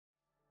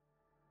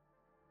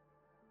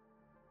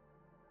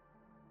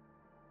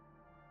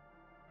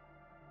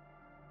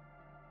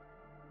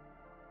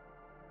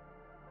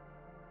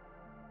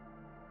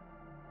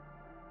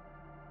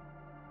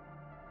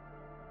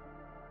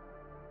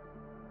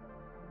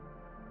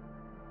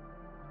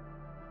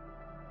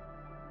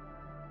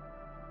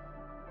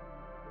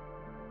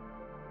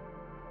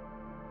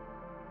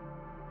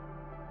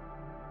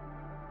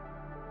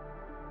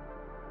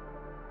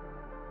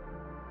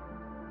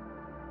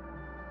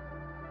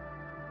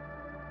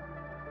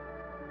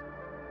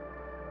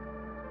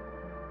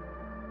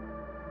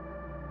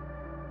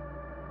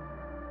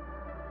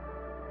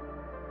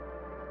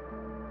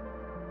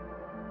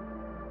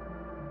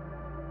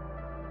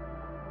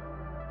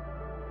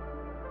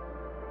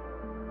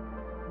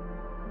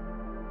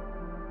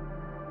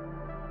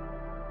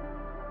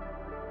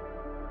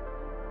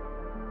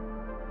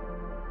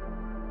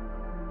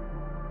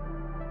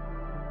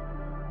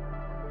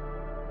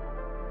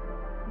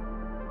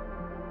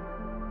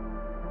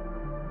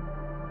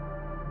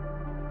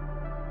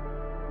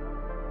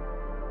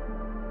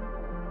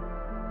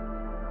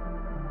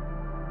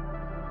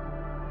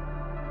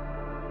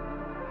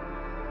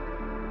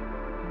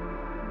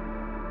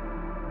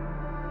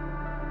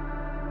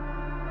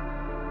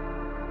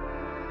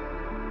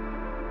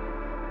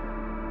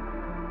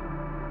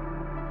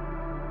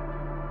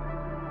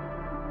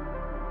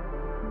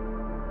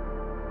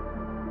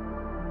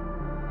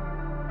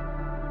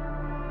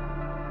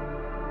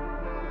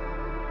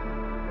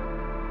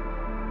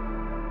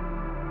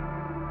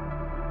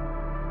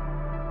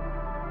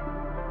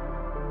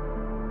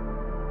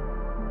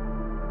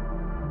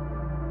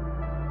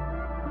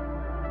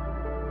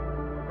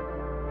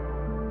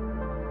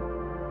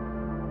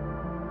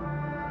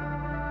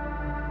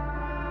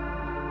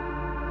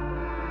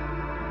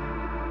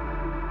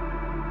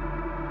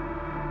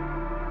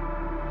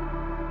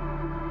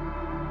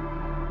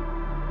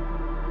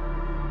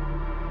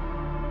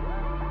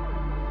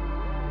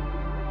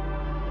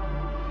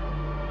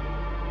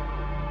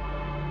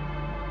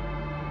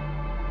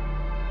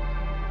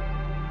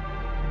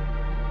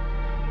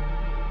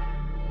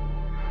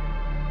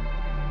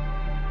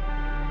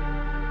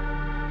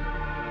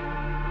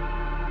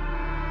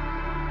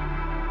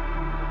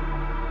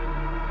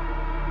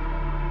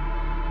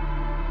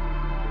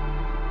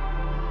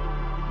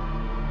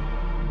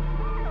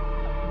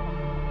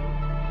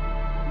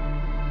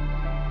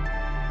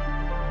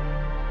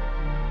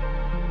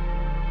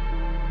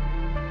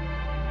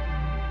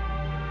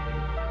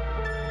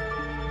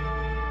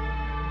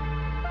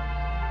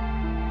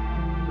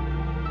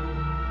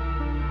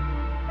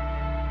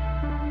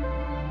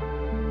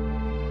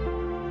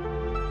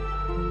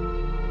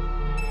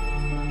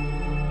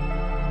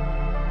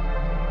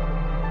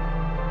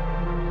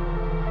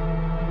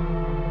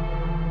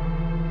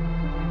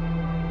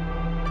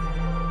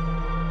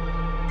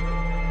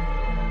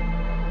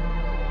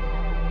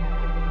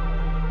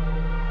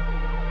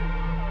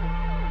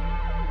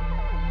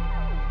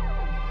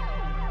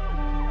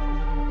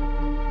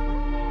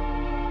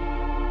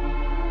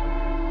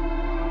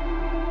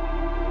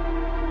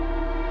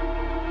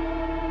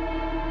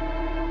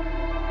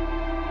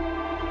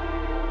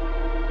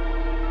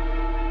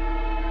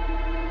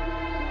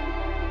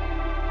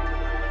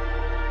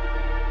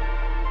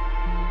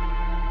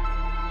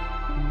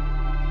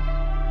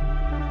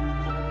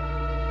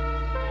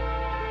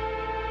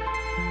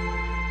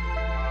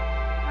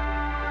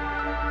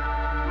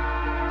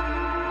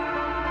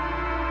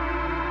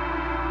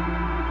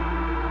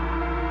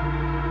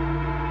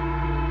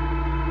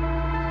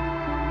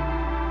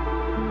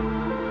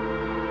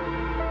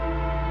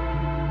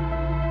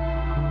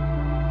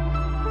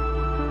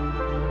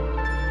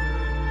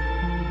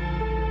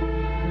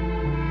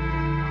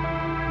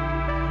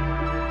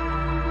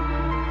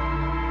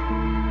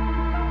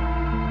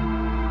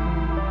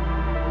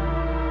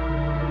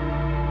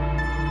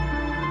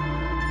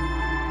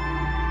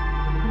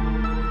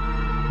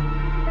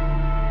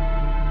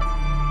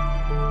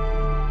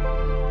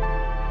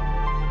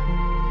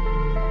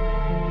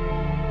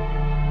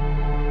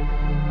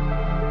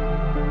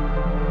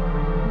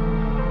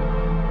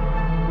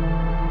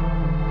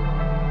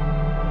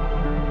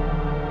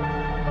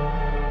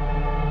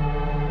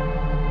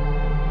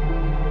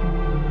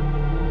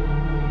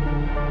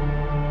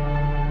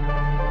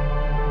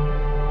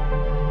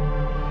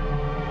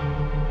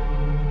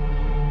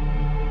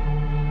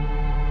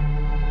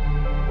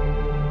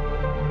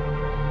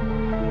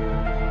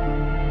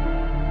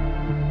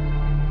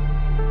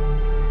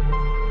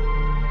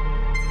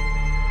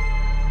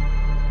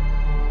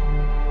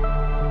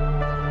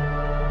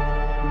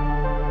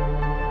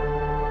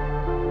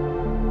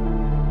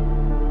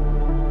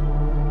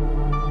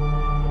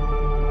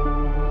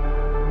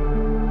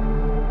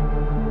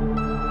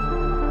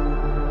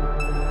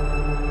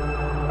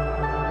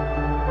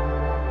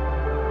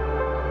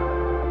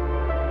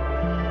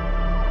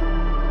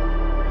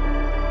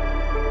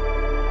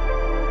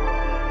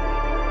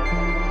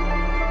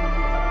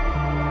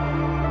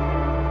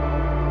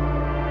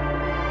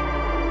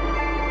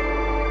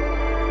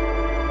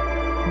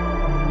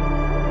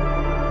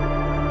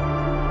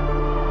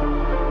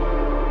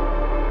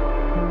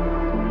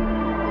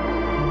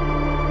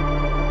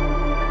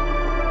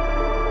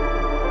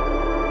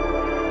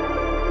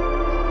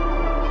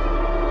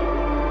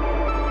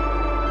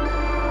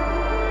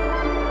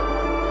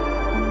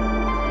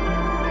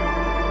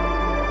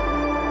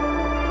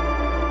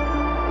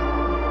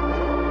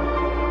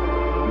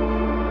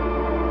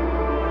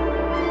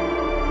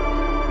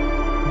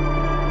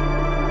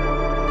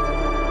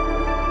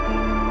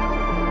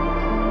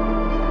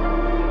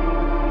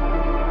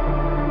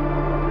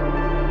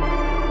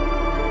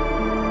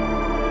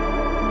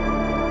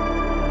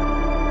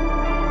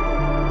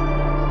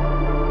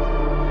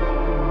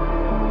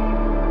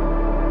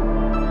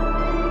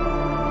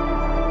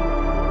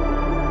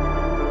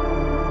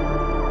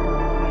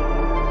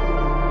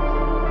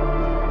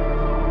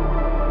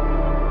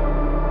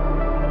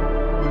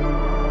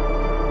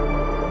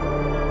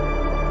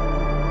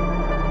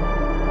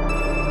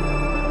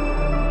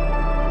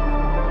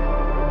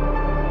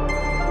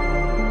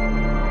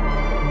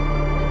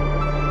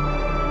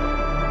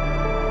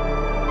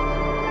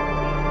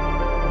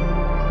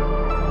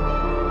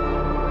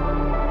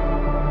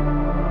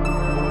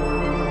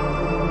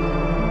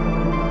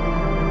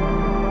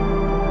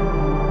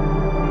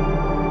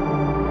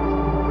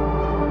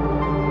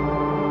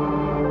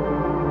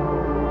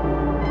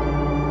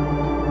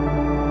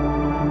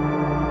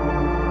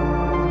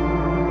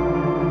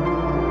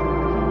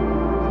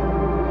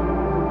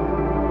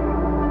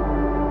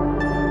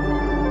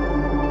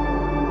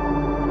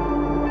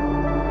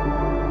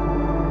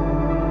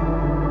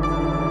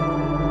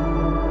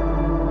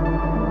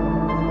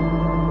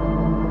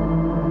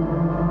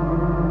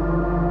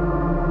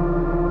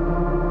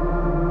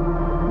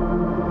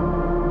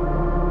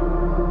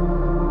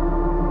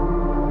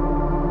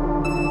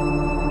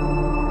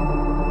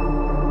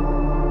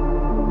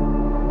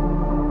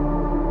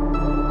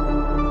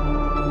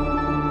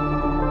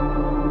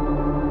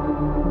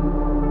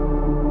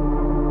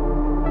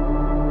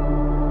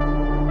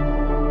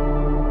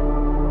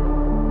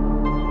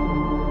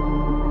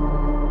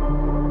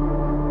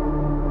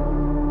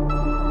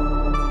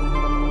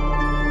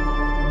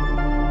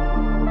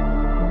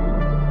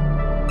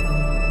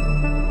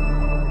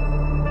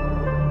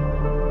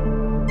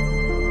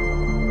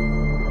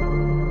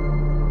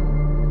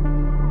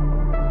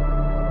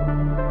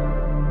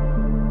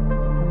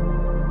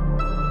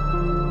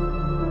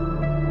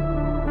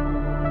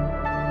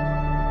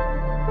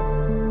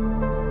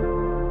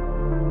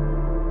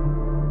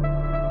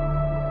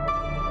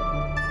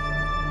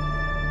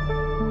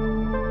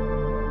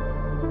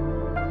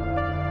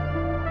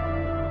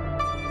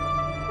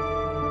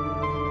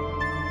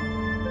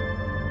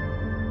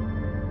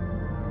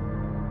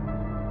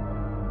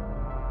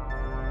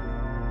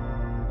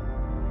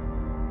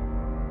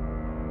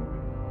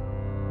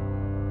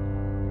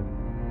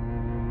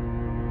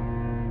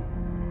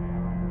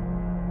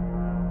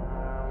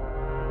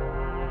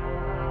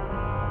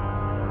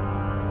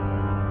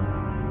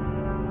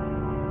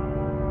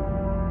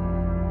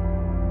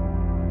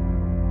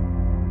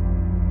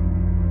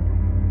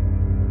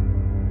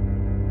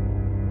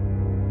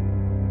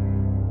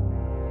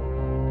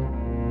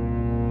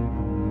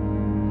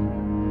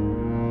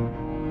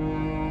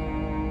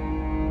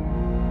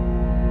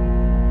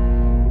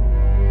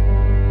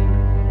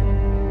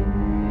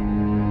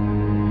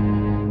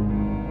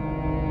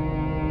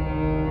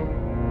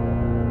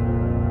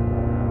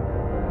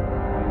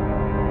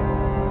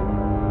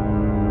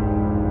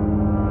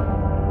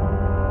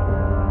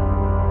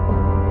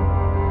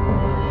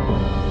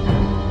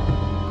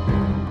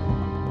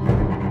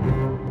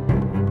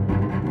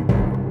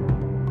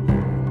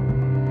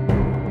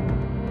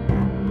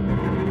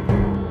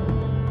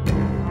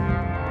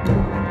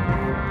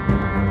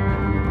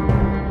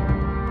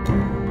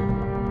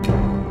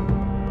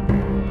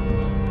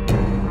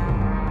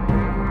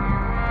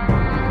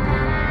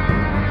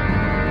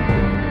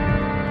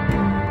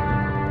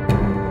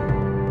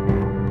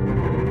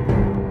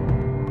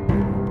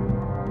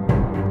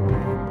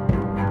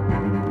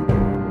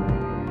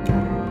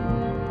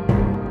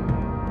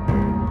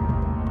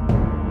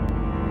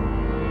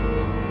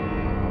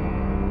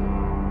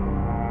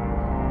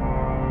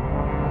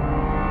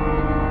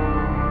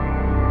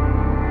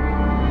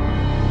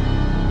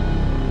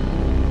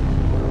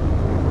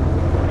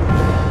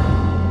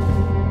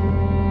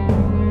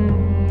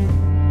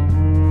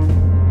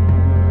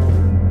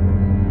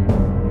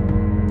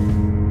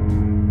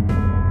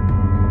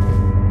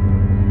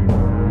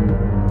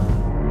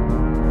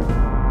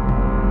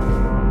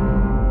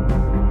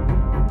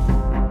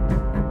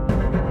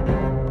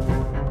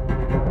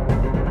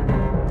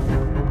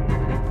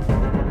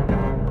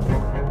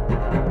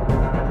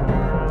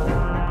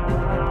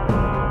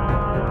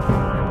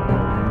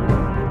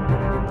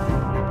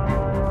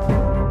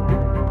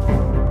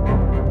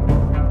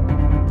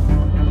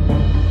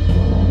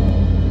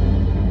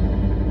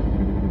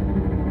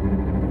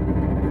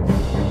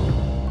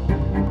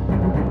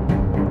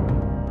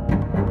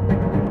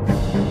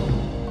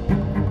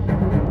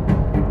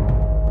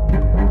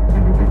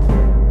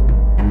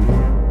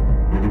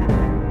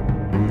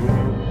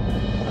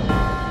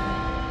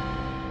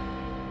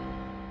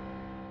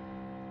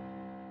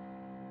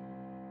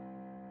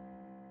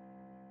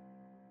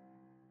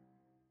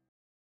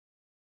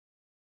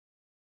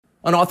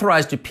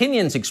Unauthorized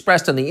opinions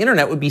expressed on the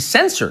internet would be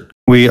censored.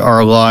 We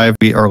are live.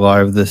 We are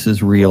live. This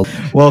is real.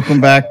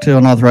 Welcome back to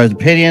Unauthorized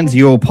Opinions,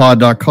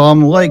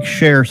 UOPod.com. Like,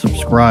 share,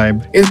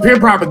 subscribe. It's pure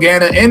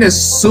propaganda and it's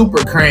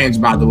super cringe,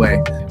 by the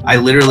way. I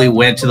literally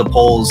went to the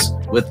polls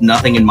with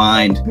nothing in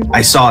mind.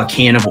 I saw a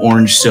can of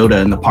orange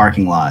soda in the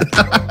parking lot.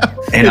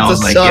 And I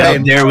was like, yeah,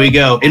 there we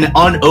go. An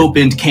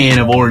unopened can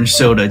of orange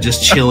soda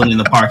just chilling in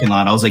the parking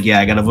lot. I was like, yeah,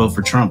 I got to vote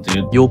for Trump,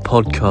 dude. Your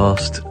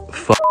podcast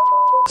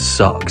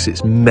sucks.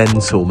 It's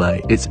mental,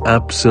 mate. It's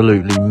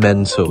absolutely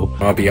mental.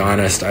 I'll be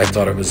honest, I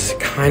thought it was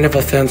kind of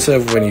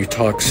offensive when you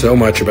talk so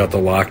much about the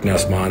Loch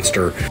Ness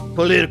Monster.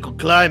 Political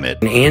climate.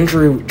 And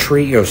Andrew,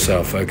 treat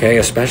yourself, okay?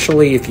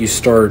 Especially if you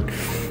start,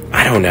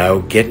 I don't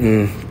know,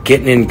 getting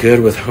in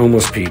good with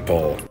homeless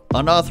people.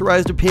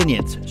 Unauthorized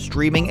Opinions,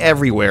 streaming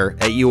everywhere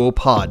at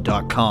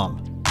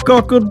uopod.com.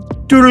 Cockle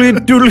doodly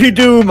doodly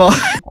doo,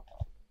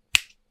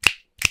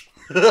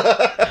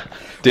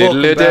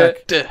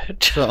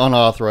 So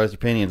Unauthorized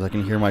Opinions. I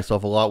can hear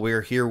myself a lot. We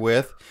are here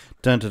with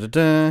Louis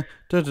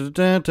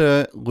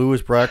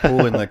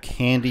Brackpool in the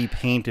candy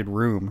painted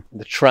room.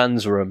 The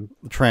trans room.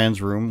 The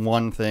trans room.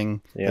 One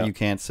thing that you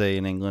can't say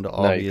in England,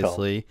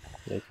 obviously.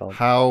 No, you can't.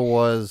 How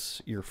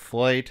was your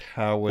flight?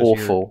 How was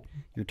awful.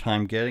 Your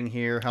time getting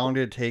here? How long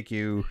did it take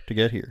you to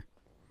get here?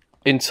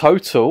 In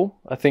total,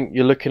 I think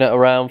you're looking at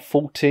around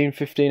 14,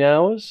 15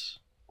 hours.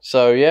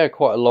 So yeah,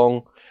 quite a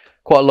long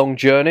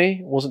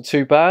journey. Wasn't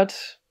too bad.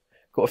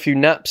 Got a few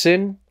naps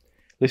in.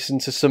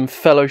 Listened to some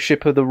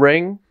Fellowship of the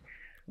Ring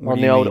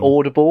on the old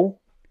Audible.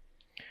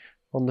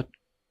 I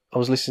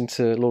was listening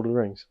to Lord of the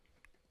Rings.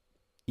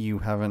 You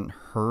haven't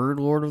heard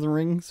Lord of the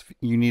Rings?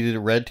 You needed it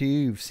read to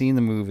you? You've seen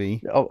the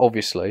movie.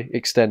 Obviously,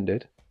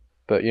 extended.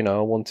 But, you know,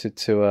 I wanted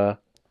to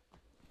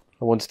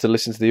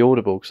listen to the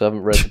Audible because I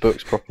haven't read the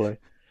books properly.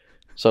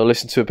 So I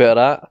listened to a bit of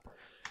that.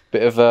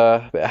 Bit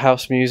of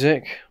house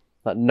music.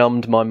 That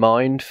numbed my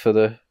mind for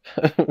the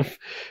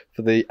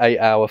for the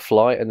 8-hour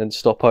flight, and then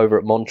stop over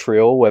at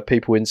Montreal where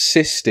people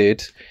insisted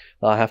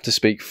that I have to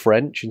speak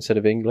French instead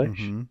of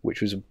English, which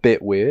was a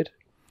bit weird.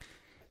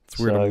 It's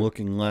weird. I'm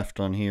looking left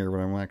on here, but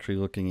I'm actually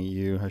looking at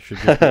you.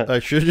 I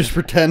should just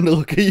pretend to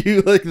look at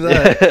you like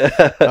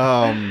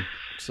that.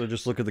 So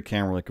just look at the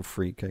camera like a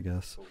freak, I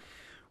guess.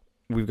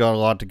 We've got a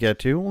lot to get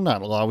to. Well,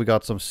 not a lot. We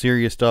got some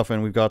serious stuff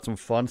and we've got some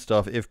fun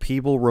stuff. If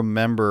people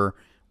remember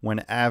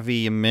when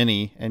Avi and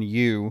Minnie and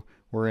you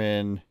were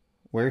in,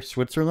 where,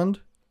 Switzerland?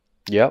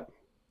 Yep.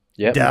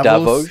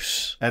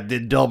 Davos. At the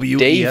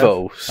WEF.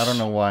 Davos. I don't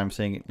know why I'm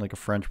saying it like a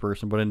French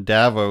person, but in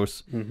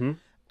Davos,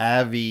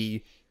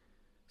 Avi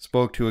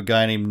spoke to a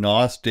guy named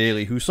Nos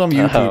Daily, who's some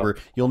YouTuber.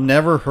 You'll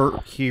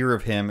never hear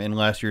of him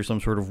unless you're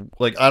some sort of,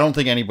 like, I don't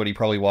think anybody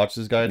probably watches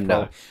this guy.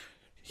 No.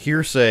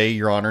 Hearsay,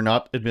 Your Honor,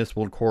 not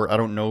admissible in court. I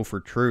don't know for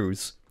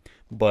truths,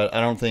 but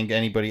I don't think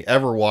anybody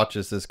ever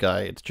watches this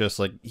guy. It's just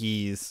like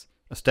he's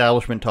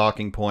establishment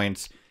talking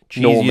points,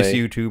 cheesiest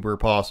YouTuber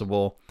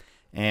possible.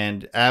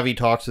 And Avi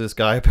talks to this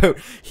guy about,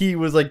 he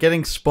was like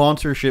getting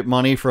sponsorship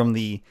money from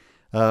the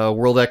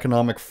World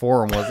Economic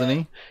Forum, wasn't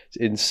he? It's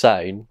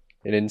insane.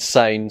 An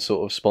insane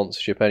sort of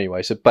sponsorship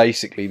anyway. So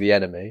basically the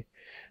enemy.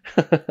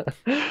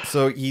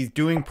 So he's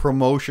doing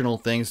promotional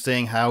things,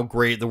 saying how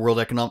great the World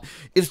Economic...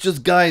 It's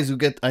just guys who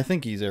get... I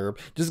think he's Arab.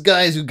 Just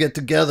guys who get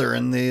together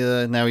and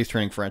they... now he's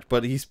turning French.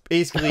 But he's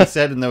basically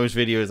said in those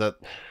videos that,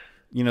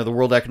 you know, the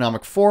World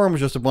Economic Forum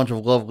is just a bunch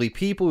of lovely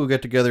people who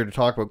get together to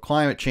talk about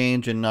climate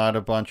change and not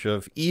a bunch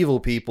of evil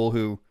people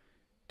who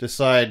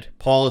decide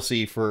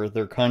policy for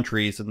their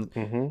countries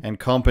and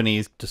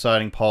companies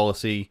deciding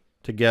policy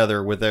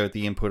together without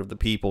the input of the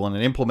people and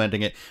then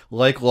implementing it,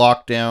 like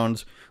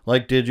lockdowns,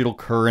 like digital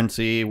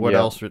currency. What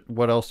else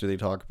do they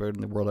talk about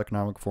in the World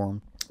Economic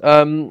Forum?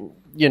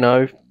 You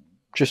know,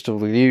 just all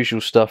the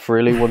usual stuff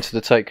really. Wanted to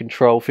take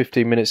control,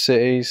 15-minute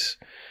cities.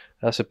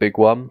 That's a big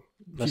one.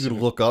 If you could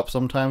look up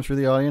sometimes for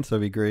the audience,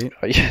 that'd be great.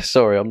 Yeah,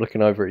 sorry, I'm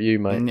looking over at you,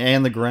 mate.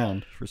 And the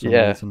ground for some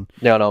reason.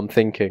 Yeah, no, I'm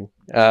thinking.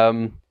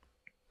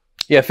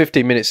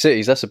 15-minute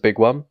cities, that's a big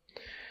one.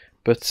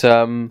 But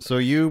so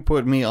you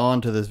put me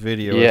on to this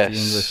video, as the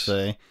English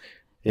say.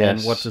 Yes.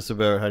 And what's this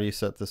about? How do you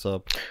set this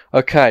up?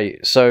 Okay,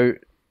 so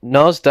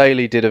Nas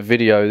Daily did a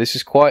video. This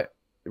is quite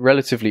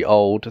relatively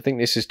old. I think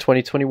this is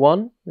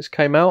 2021. This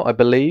came out, I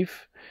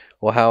believe,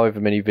 or however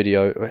many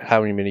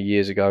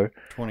years ago.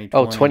 2020.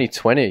 Oh,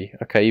 2020.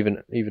 Okay,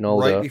 even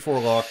older. Right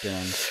before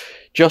lockdown.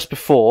 Just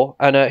before,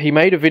 and he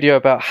made a video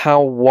about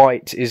how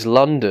white is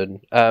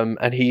London,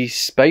 and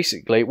he's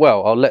basically,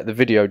 well, I'll let the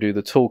video do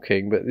the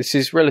talking, but this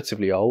is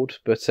relatively old,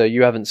 but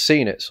you haven't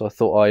seen it, so I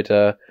thought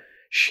I'd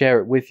share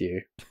it with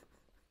you.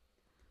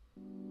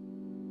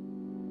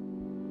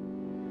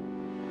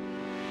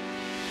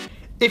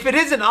 If it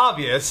isn't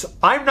obvious,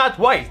 I'm not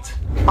white,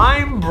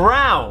 I'm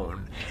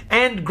brown.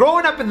 And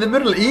growing up in the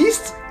Middle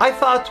East, I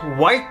thought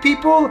white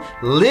people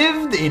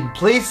lived in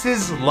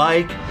places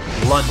like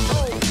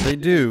London. They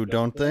do,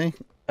 don't they?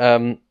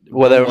 Well,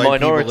 they're a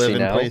minority live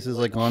now. In places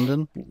like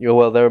London. Yeah,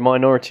 well, they're a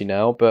minority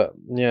now, but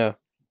yeah.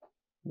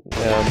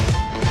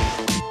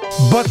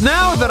 But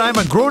now that I'm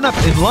a grown-up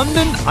in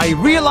London, I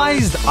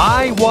realized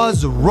I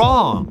was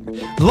wrong.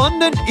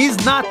 London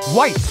is not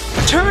white.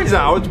 Turns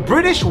out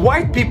British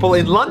white people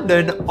in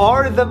London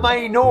are the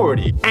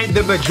minority, and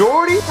the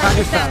majority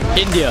Pakistan,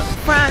 India,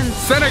 France,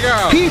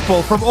 Senegal.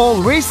 People from all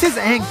races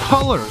and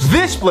colors.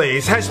 This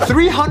place has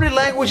 300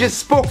 languages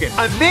spoken,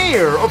 a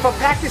mayor of a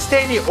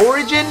Pakistani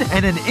origin,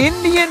 and an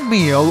Indian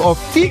meal of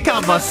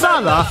tikka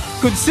masala,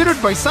 considered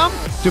by some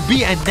to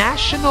be a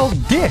national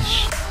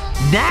dish.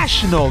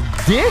 National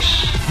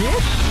dish?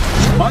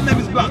 My name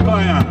is Black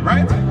Lion,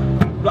 right?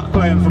 Black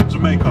Lion from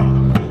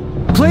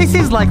Jamaica.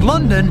 Places like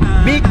London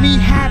make me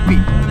happy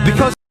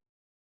because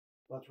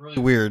That's really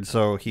weird.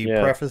 So he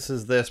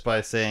prefaces this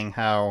by saying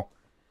how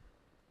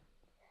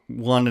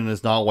London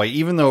is not white,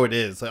 even though it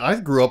is.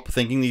 I grew up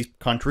thinking these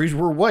countries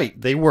were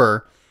white. They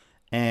were.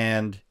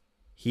 And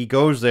he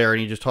goes there and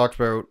he just talks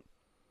about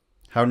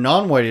how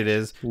non-white it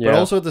is, but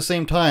also at the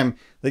same time,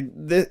 like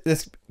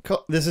this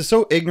is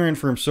so ignorant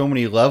from so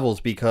many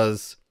levels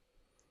because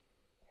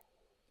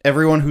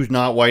everyone who's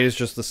not white is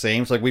just the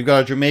same. It's like we've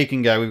got a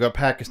Jamaican guy, we've got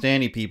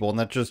Pakistani people, and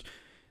that just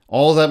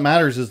all that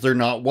matters is they're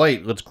not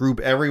white. Let's group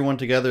everyone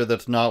together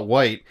that's not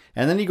white.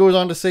 And then he goes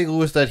on to say,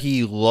 Lewis, that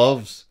he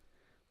loves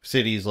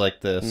cities like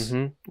this.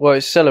 Well,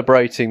 it's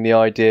celebrating the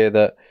idea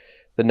that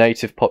the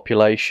native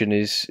population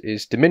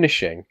is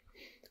diminishing,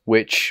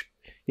 which,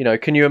 you know,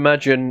 can you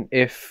imagine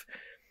if,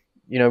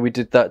 you know, we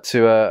did that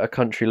to a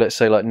country, let's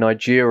say like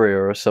Nigeria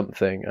or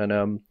something,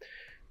 and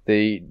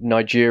the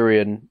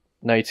Nigerian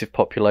native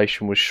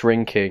population was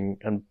shrinking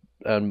and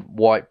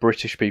white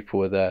British people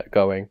were there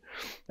going,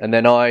 and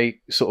then I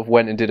sort of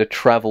went and did a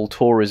travel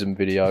tourism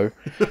video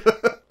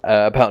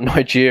about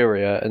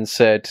Nigeria and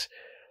said,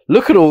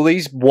 look at all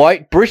these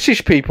white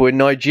British people in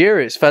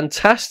Nigeria, it's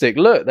fantastic,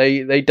 look,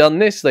 they done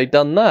this, they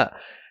done that.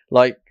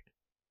 Like,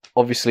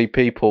 obviously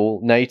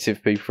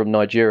native people from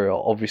Nigeria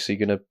are obviously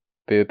going to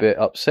be a bit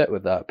upset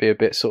with that, be a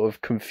bit sort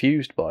of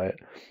confused by it.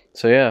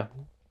 So yeah,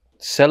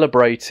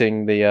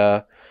 celebrating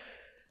the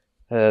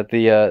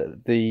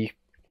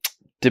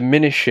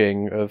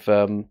diminishing of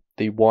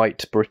the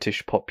white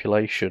British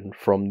population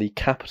from the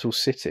capital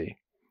city.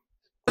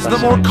 the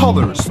more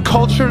colors,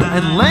 culture,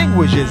 and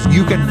languages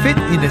you can fit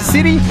in a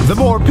city, the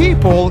more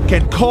people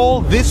can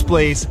call this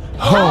place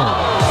home.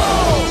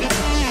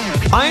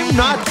 I'm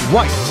not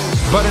white,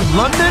 but in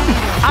London,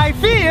 I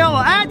feel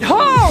at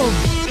home!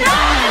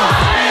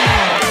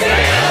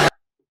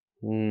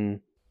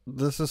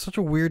 This is such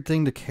a weird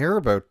thing to care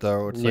about,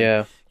 though. It's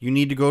like you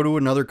need to go to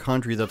another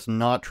country that's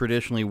not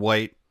traditionally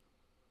white,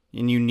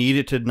 and you need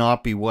it to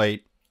not be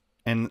white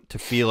and to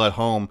feel at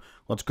home.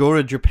 Let's go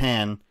to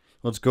Japan.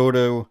 Let's go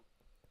to,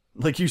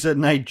 like you said,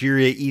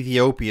 Nigeria,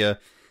 Ethiopia.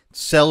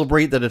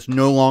 Celebrate that it's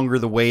no longer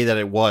the way that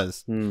it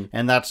was.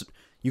 And that's,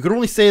 you could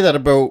only say that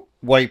about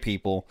white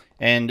people.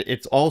 And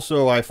it's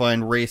also, I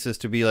find, racist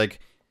to be like,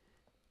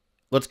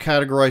 let's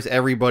categorize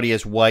everybody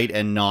as white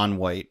and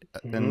non-white.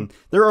 And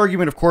their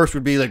argument, of course,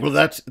 would be like, well,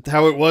 that's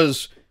how it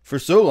was for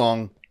so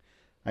long.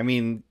 I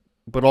mean,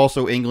 but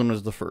also England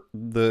was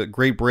the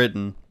Great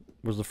Britain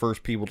was the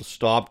first people to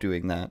stop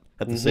doing that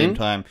at the same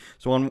time.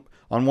 So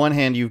on one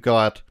hand, you've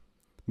got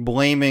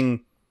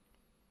blaming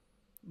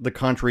the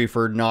country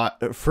for not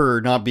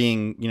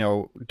being, you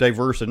know,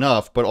 diverse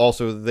enough, but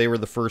also they were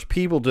the first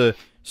people to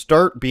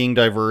start being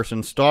diverse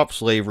and stop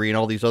slavery and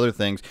all these other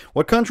things.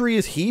 What country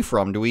is he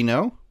from? Do we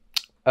know?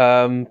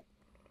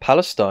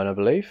 Palestine, I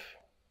believe.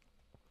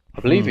 I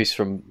believe he's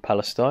from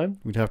Palestine.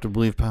 We'd have to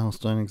believe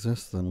Palestine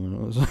exists then when it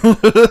was...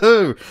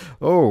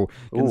 oh,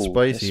 getting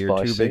spicy here.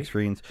 Spicy. 2 big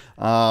screens.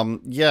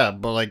 Yeah,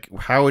 but like,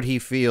 how would he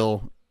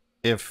feel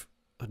if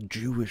a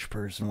Jewish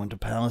person went to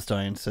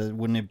Palestine and said,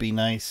 wouldn't it be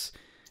nice?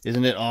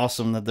 Isn't it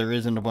awesome that there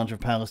isn't a bunch of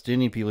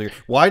Palestinian people here?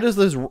 Why does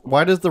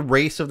the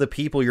race of the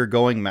people you're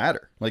going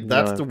matter? Like,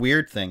 that's the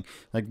weird thing.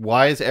 Like,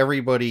 why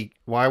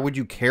would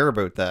you care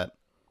about that?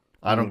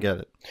 I don't get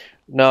it.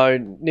 No,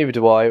 neither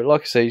do I.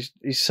 Like I say,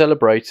 he's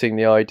celebrating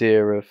the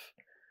idea of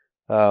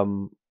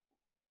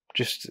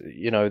just,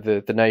 you know,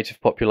 the native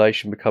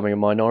population becoming a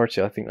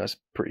minority. I think that's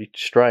pretty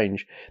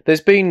strange.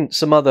 There's been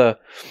some other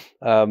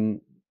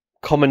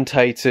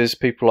commentators,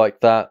 people like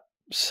that,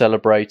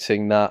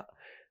 celebrating that,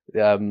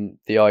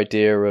 the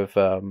idea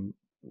of,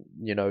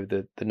 you know,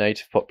 the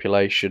native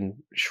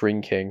population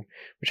shrinking,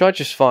 which I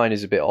just find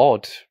is a bit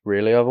odd,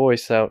 really. I've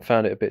always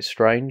found it a bit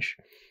strange.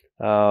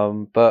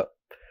 But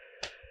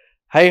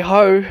hey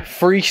ho,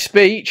 free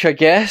speech, I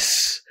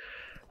guess.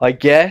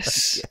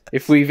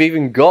 If we've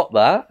even got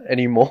that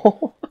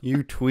anymore.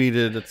 You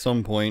tweeted at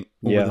some point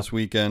over this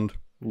weekend.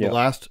 The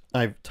last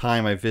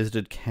time I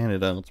visited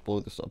Canada, let's blow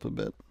this up a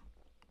bit.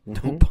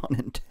 No pun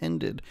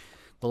intended.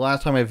 The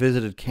last time I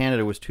visited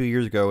Canada was 2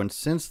 years ago, and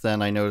since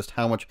then I noticed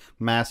how much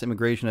mass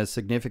immigration has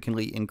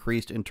significantly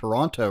increased in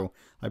Toronto.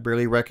 I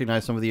barely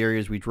recognize some of the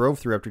areas we drove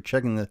through after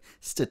checking the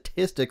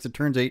statistics. It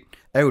turns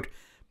out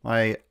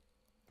my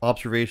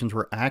observations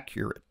were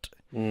accurate.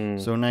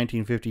 So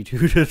 1952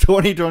 to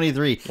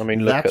 2023. I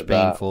mean, that's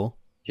painful.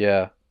 That.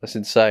 Yeah, that's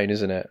insane,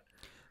 isn't it?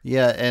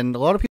 Yeah, and a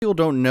lot of people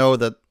don't know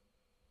that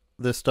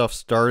this stuff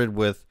started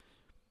with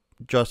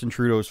Justin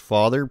Trudeau's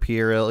father,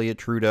 Pierre Elliott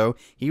Trudeau.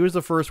 He was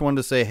the first one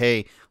to say,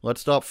 hey,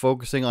 let's stop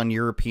focusing on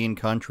European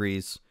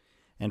countries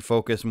and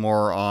focus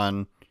more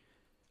on...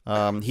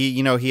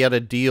 he had a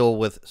deal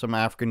with some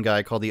African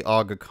guy called the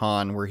Aga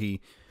Khan where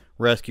he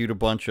rescued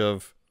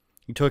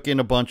he took in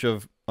a bunch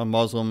of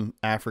Muslim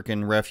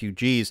African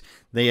refugees.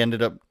 They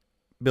ended up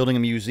building a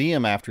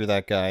museum after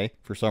that guy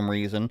for some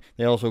reason.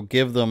 They also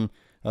give them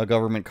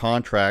government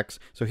contracts.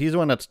 So he's the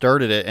one that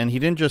started it. And he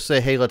didn't just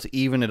say, hey, let's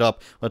even it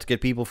up. Let's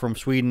get people from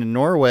Sweden and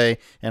Norway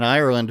and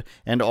Ireland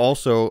and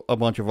also a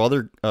bunch of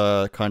other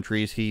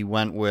countries. He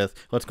went with,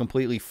 let's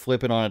completely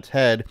flip it on its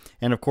head.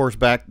 And of course,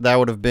 that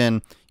would have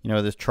been,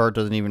 this chart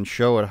doesn't even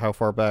show it how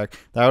far back.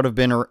 That would have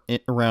been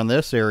around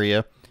this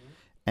area.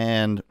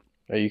 And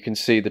you can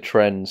see the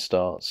trend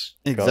starts.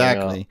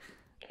 Exactly.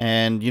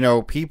 And,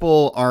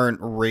 people aren't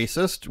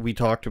racist. We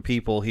talk to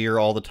people here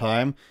all the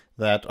time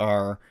that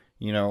are,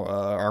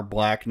 our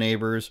black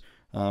neighbors.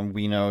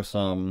 We know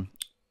some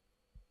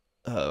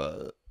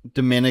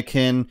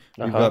Dominican.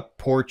 We've got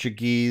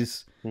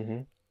Portuguese.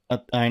 Mm-hmm.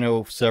 I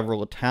know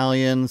several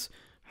Italians.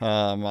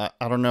 I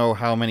don't know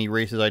how many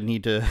races I'd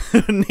need to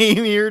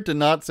name here to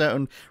not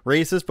sound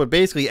racist, but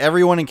basically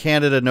everyone in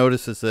Canada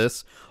notices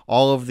this.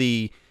 All of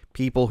the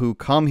people who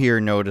come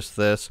here notice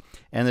this,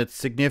 and it's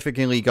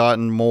significantly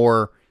gotten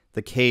more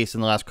the case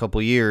in the last couple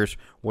of years,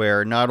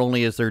 where not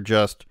only is there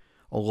just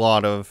a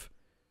lot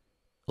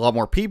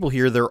more people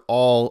here, they're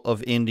all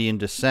of Indian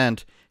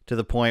descent to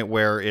the point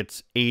where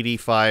it's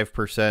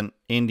 85%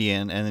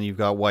 Indian, and then you've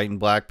got white and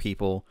black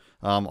people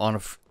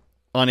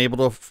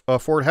unable to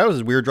afford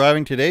houses. We were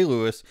driving today,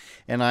 Lewis,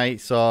 and I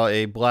saw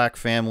a black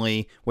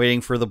family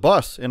waiting for the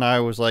bus, and I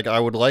was like, I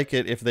would like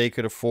it if they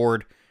could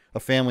afford, a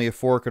family of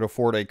four could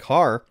afford a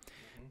car,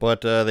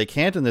 but they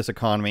can't in this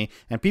economy.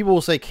 And people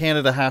will say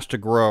Canada has to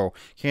grow.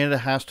 Canada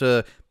has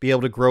to be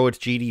able to grow its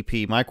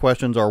GDP. My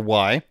questions are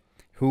why,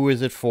 who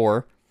is it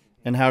for,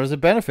 and how does it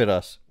benefit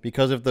us?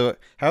 Because if the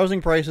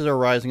housing prices are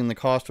rising and the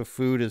cost of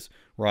food is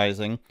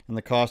rising and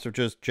the cost of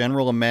just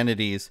general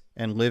amenities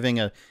and living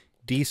a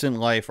decent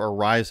life are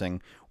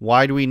rising,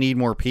 why do we need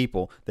more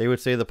people? They would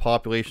say the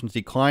population's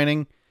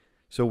declining,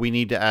 so we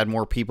need to add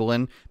more people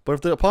in. But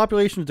if the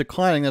population is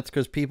declining, that's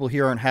because people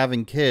here aren't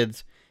having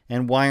kids.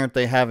 And why aren't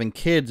they having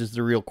kids is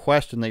the real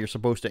question that you're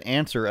supposed to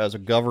answer as a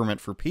government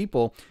for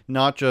people,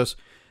 not just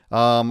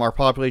our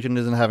population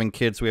isn't having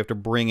kids, so we have to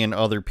bring in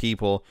other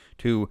people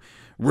to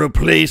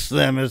replace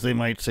them, as they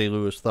might say.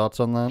 Lewis, thoughts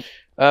on that?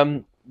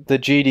 The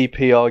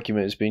GDP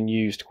argument has been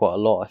used quite a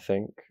lot, I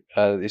think.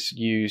 It's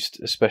used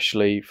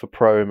especially for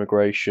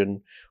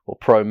pro-immigration, or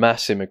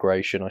pro-mass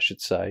immigration, I should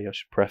say. I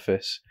should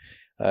preface.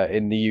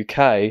 In the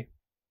UK,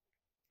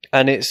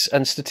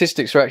 and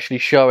statistics are actually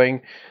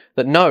showing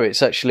that no,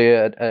 it's actually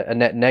a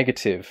net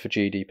negative for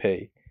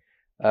GDP.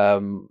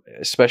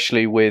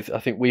 Especially with, I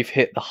think we've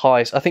hit the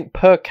highest. I think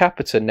per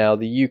capita now,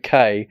 the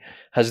UK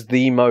has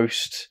the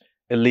most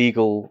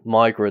illegal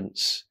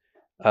migrants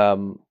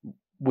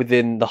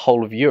within the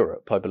whole of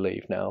Europe, I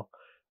believe now.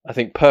 I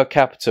think per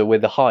capita we're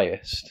the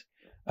highest.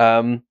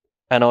 And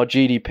our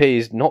GDP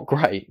is not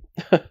great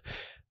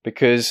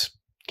because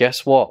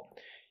guess what?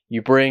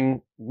 You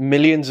bring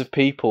millions of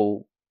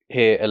people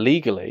here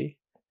illegally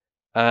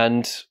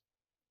and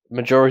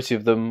majority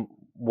of them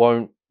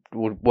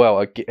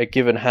are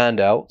given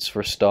handouts for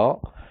a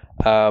start,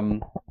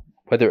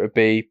 whether it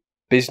be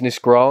business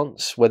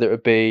grants, whether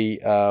it be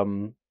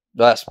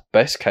that's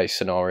best case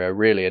scenario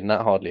really, and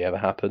that hardly ever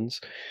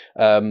happens.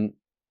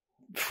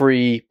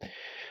 Free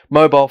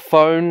mobile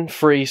phone,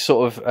 free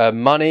sort of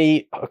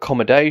money,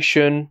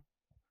 accommodation.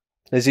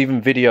 There's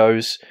even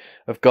videos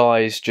of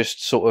guys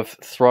just sort of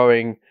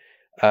throwing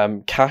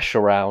cash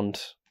around.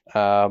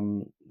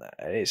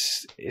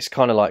 It's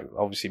kind of like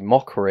obviously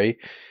mockery,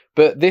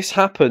 but this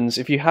happens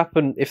if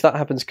that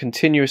happens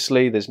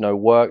continuously. There's no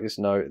work,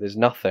 there's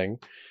nothing.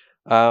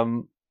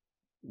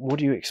 What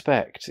do you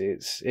expect?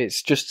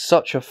 It's just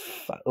such a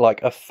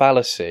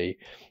fallacy,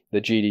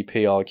 the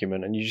GDP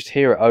argument, and you just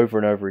hear it over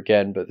and over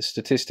again, but the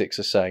statistics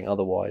are saying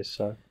otherwise.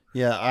 So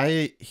yeah,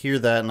 I hear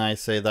that and I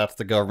say that's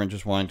the government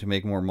just wanting to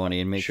make more money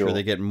and make sure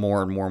they get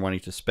more and more money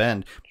to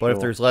spend. But if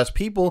there's less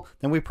people,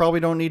 then we probably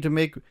don't need to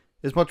make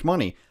as much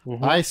money.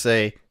 Mm-hmm. I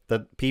say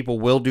that people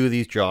will do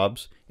these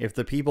jobs if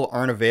the people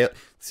aren't available.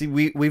 See,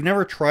 we've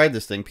never tried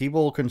this thing.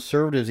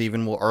 Conservatives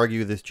even will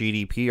argue this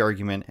GDP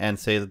argument and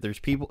say that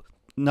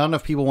not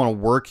enough people want to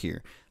work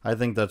here. I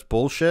think that's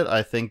bullshit.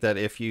 I think that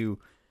if you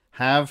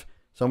have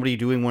somebody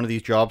doing one of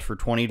these jobs for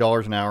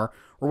 $20 an hour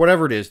or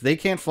whatever it is, they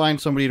can't find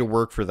somebody to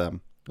work for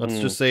them. Let's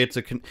just say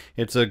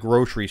it's a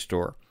grocery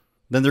store.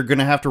 Then they're going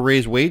to have to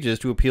raise wages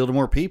to appeal to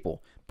more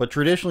people. But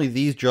traditionally,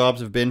 these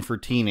jobs have been for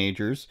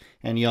teenagers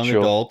and young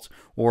adults,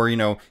 or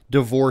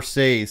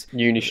divorcees,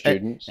 uni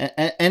students,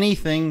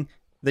 anything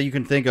that you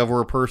can think of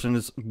where a person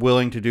is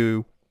willing to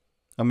do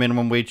a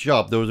minimum wage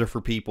job. Those are for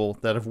people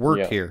that have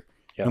worked here.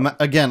 Yeah.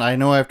 Again, I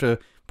know I have to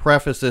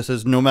preface this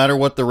as no matter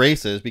what the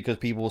race is, because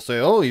people will say,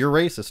 "Oh, you're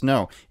racist."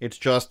 No, it's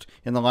just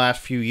in the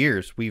last few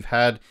years we've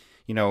had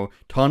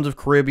tons of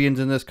Caribbeans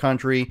in this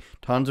country,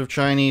 tons of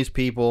Chinese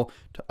people,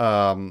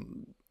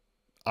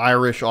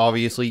 Irish,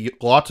 obviously,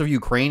 lots of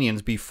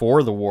Ukrainians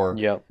before the war.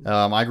 Yeah.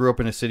 I grew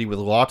up in a city with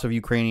lots of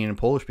Ukrainian and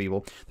Polish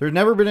people. There's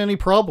never been any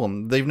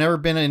problem. They've never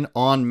been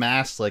en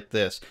masse like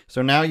this.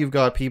 So now you've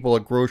got people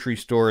at grocery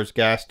stores,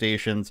 gas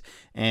stations,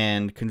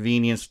 and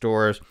convenience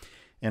stores,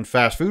 and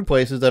fast food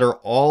places that are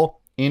all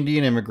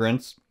Indian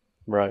immigrants.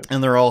 Right.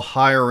 And they're all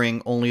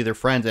hiring only their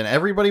friends. And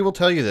everybody will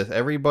tell you this.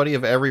 Everybody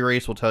of every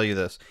race will tell you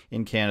this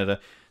in Canada.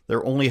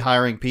 They're only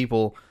hiring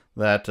people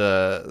that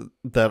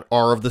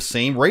are of the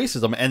same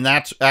racism, and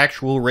that's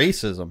actual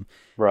racism.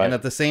 Right. And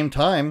at the same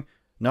time,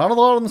 not a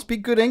lot of them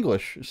speak good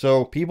English.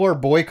 So people are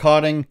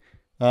boycotting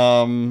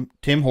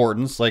Tim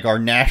Hortons, like our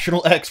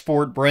national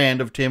export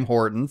brand of Tim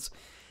Hortons.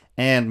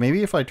 And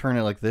maybe if I turn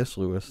it like this,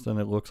 Lewis, then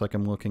it looks like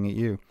I'm looking at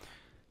you.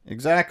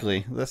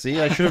 Exactly. Let's see.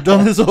 I should have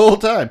done this the whole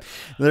time.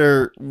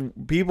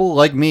 People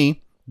like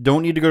me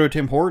don't need to go to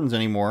Tim Hortons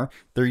anymore.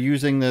 They're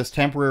using this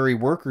temporary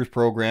workers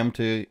program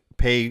to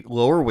pay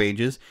lower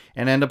wages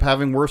and end up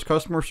having worse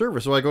customer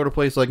service. So I go to a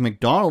place like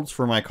McDonald's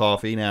for my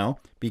coffee now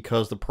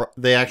because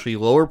they actually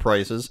lower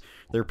prices.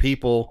 Their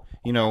people,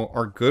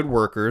 are good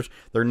workers.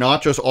 They're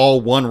not just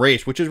all one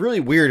race, which is really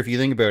weird if you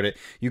think about it.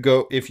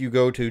 If you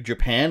go to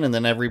Japan and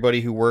then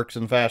everybody who works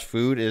in fast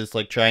food is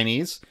like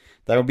Chinese,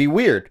 that would be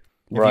weird.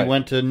 If you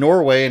went to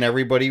Norway and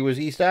everybody was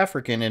East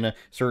African in a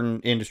certain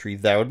industry,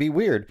 that would be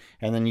weird.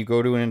 And then you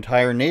go to an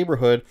entire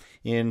neighborhood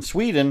in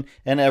Sweden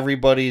and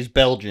everybody's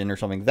Belgian or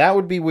something. That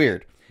would be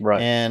weird.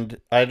 Right. And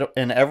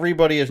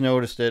everybody has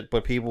noticed it,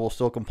 but people will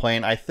still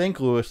complain. I think,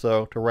 Lewis,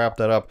 though, to wrap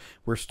that up,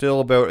 we're still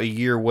about a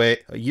year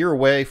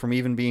away from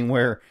even being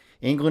where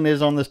England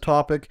is on this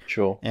topic.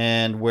 Sure.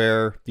 And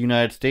where the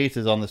United States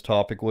is on this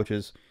topic, which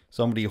is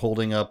somebody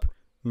holding up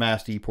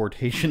mass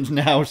deportations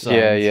now.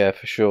 Yeah,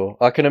 for sure.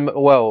 I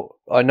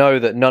know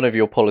that none of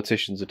your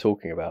politicians are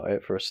talking about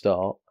it, for a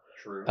start.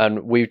 True.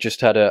 And we've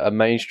just had a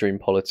mainstream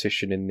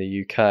politician in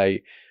the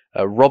UK,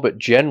 Robert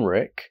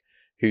Jenrick,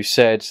 who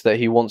said that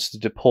he wants to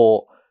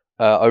deport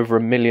over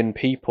 1 million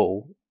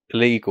people,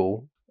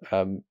 illegal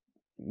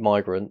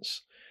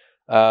migrants.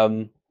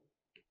 And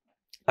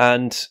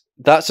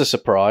that's a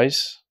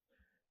surprise.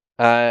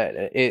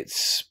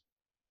 It's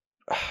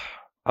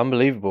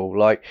unbelievable.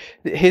 Like,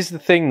 here's the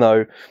thing,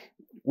 though.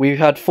 We've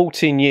had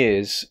 14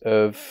 years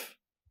of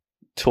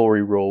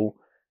Tory rule,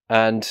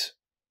 and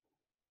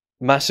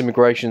mass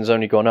immigration's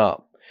only gone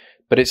up.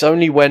 But it's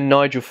only when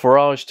Nigel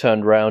Farage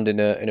turned around in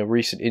a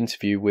recent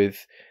interview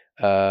with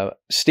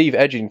Steve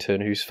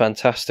Edgington, who's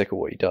fantastic at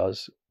what he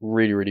does,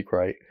 really, really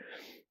great.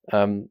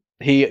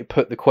 He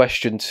put the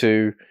question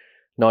to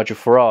Nigel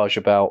Farage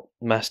about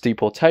mass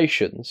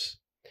deportations,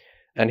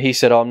 and he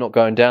said, I'm not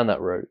going down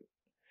that route.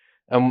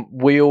 And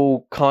we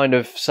all kind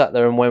of sat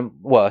there and went,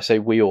 well, I say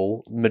we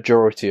all,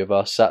 majority of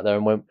us sat there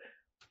and went,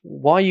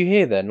 why are you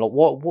here then? Like,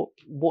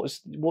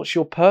 what's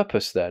your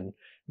purpose then?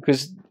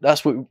 Because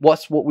that's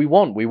what we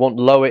want. We want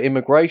lower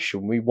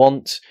immigration. We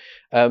want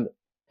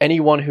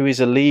anyone who is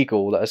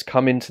illegal that has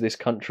come into this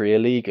country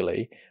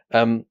illegally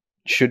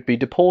should be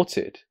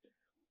deported.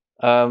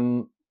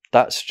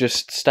 That's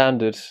just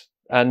standard.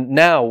 And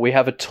now we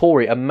have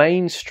a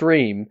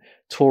mainstream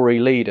Tory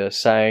leader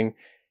saying,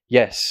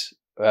 yes,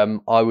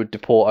 I would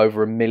deport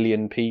over 1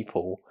 million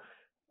people,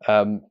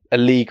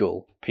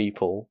 illegal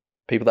people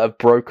that have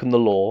broken the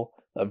law,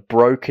 that have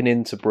broken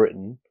into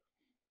Britain.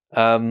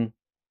 And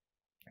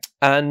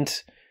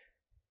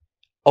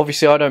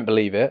obviously I don't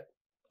believe it.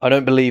 I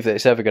don't believe that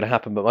it's ever going to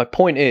happen. But my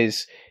point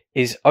is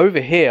over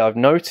here I've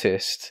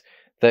noticed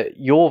that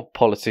your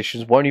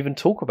politicians won't even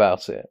talk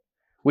about it,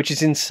 which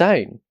is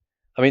insane.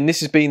 I mean,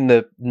 this has been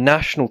the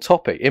national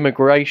topic.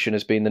 Immigration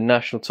has been the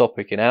national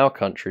topic in our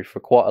country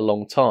for quite a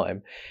long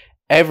time.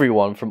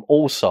 Everyone from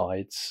all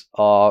sides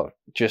are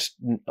just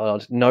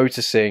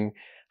noticing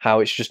how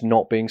it's just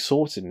not being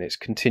sorted, and it's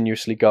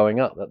continuously going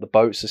up, that the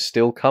boats are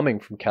still coming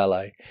from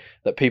Calais,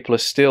 that people are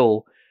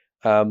still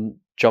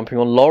jumping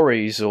on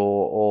lorries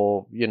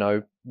or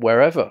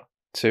wherever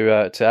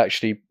to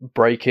actually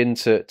break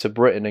into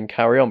Britain and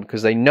carry on,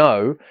 because they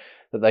know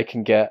that they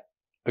can get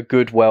a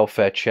good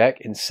welfare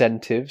check,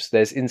 incentives.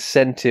 There's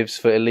incentives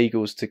for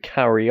illegals to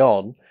carry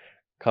on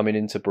coming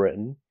into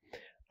Britain.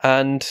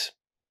 And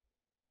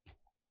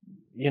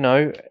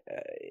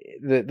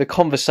the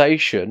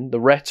conversation,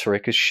 the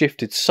rhetoric has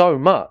shifted so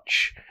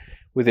much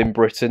within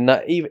Britain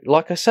that, even,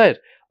 like I said,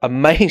 a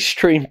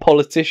mainstream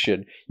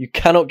politician, you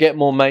cannot get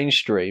more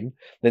mainstream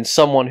than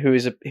someone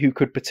who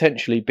could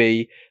potentially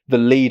be the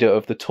leader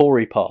of the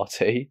Tory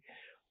party,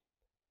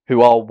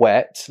 who are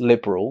wet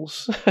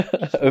liberals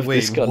of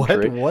this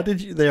country. What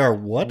did you? They are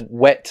what?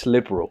 Wet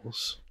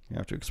liberals. You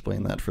have to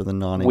explain that for the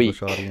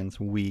non-English audience.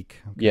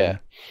 Weak. Okay. Yeah.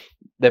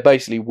 They're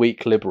basically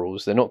weak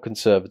liberals. They're not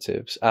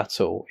conservatives at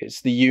all.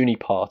 It's the uni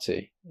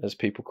party, as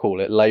people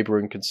call it, Labour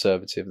and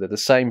Conservative. They're the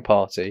same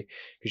party,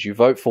 because you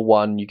vote for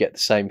one, you get the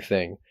same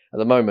thing. At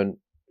the moment,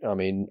 I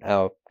mean,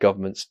 our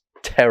government's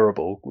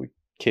terrible with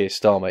Keir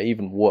Starmer,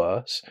 even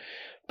worse.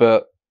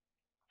 But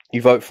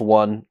you vote for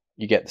one,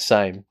 you get the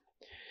same.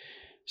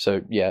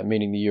 So yeah,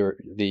 meaning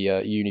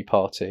the uni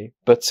party.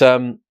 But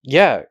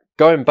yeah,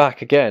 going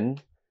back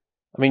again,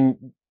 I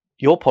mean,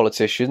 your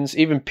politicians,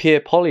 even Pierre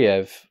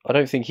Polyev, I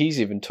don't think he's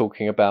even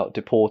talking about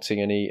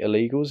deporting any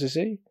illegals, is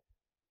he?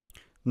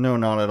 No,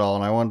 not at all.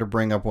 And I wanted to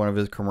bring up one of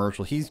his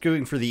commercials. He's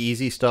going for the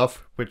easy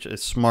stuff, which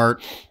is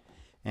smart.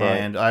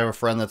 And I have a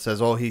friend that says,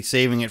 oh, he's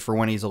saving it for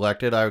when he's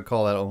elected. I would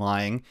call that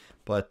lying.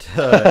 But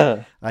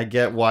I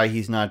get why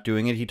he's not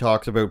doing it. He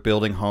talks about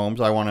building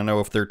homes. I want to know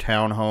if they're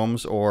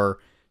townhomes or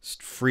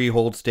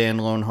freehold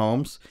standalone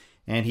homes.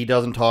 And he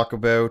doesn't talk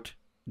about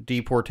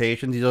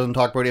deportations. He doesn't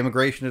talk about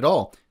immigration at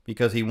all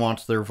because he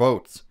wants their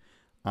votes.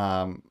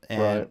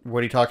 And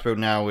what he talks about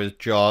now is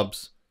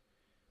jobs,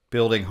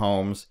 building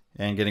homes,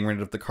 and getting rid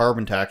of the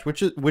carbon tax,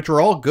 which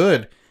are all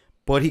good.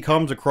 But he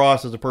comes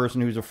across as a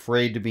person who's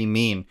afraid to be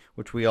mean,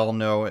 which we all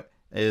know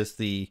is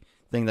the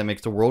thing that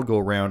makes the world go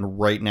round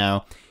right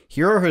now.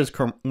 Here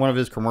are one of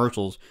his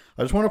commercials.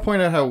 I just want to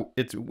point out how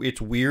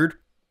it's weird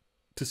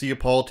to see a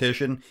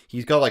politician.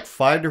 He's got like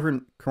 5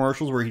 different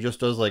commercials where he just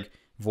does like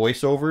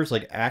voiceovers,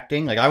 like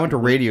acting. Like I went to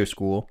radio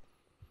school.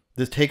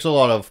 This takes a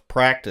lot of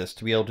practice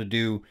to be able to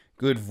do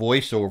good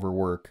voiceover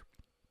work.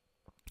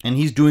 And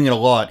he's doing it a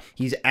lot.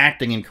 He's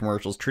acting in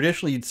commercials.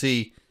 Traditionally, you'd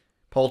see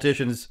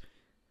politicians,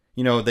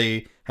 you know,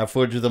 they have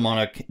footage of them on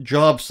a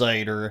job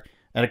site or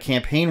at a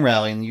campaign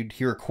rally, and you'd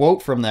hear a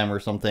quote from them or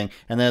something,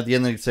 and then at the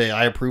end they'd say,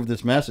 I approve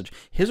this message.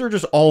 His are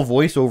just all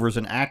voiceovers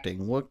and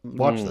acting.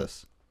 Watch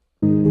this.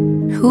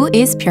 Who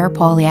is Pierre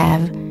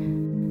Polyev?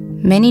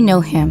 Many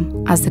know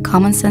him as the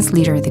common sense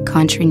leader the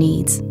country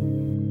needs.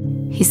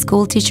 His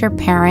school teacher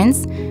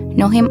parents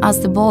know him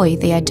as the boy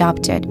they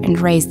adopted and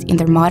raised in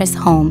their modest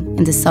home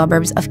in the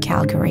suburbs of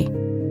Calgary.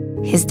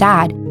 His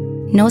dad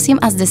knows him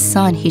as the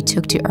son he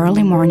took to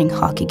early morning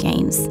hockey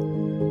games.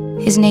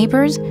 His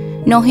neighbors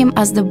know him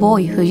as the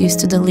boy who used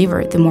to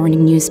deliver the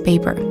morning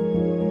newspaper.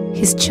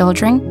 His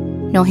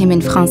children know him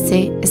in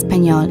Francais,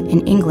 Espanol,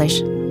 and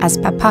English as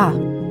Papa.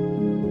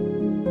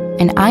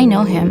 And I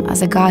know him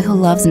as a guy who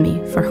loves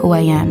me for who I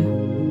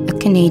am, a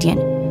Canadian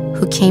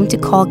who came to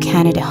call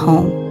Canada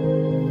home,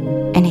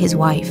 and his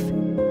wife.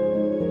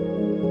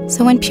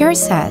 So when Pierre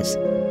says,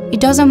 it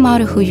doesn't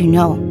matter who you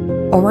know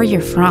or where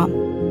you're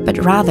from, but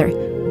rather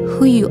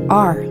who you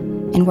are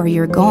and where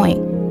you're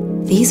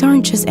going, these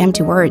aren't just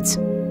empty words.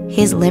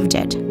 He's lived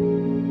it.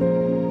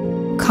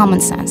 Common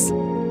sense.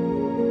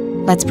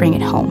 Let's bring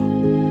it home.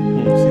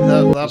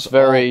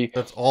 See,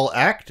 that's all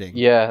acting.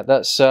 Yeah,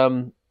 that's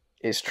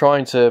it's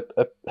trying to.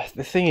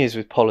 The thing is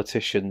with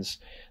politicians,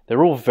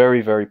 they're all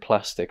very, very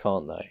plastic,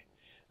 aren't they?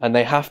 And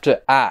they have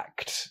to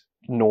act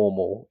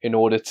normal in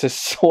order to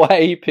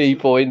sway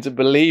people into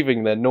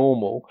believing they're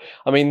normal.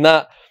 I mean,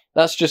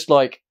 that's just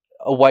like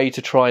a way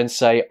to try and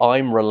say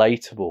I'm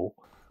relatable.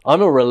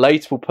 I'm a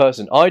relatable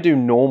person. I do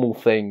normal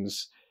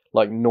things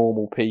like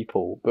normal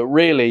people, but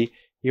really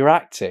you're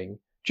acting.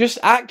 Just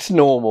act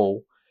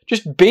normal.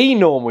 Just be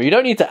normal. You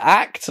don't need to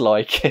act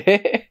like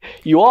it.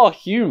 You are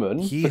human.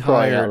 He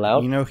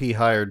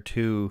hired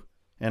 2,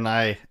 and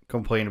I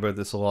complain about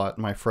this a lot.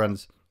 My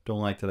friends don't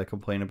like that I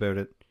complain about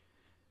it.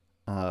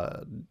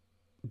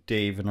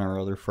 Dave and our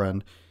other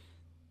friend,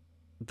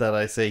 that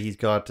I say he's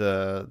got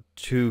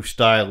 2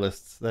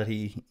 stylists that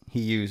he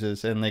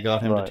uses, and they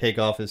got him to take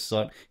off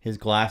his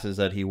glasses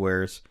that he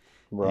wears.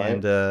 Right.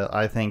 And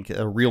I think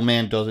a real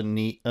man doesn't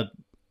need a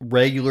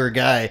regular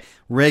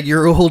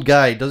old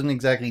guy doesn't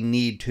exactly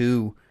need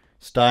 2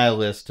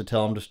 stylists to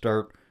tell him to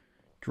start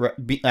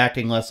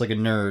acting less like a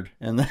nerd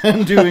and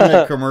then doing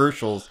like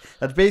commercials.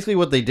 That's basically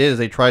what they did. Is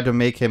they tried to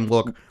make him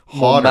look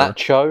hotter, more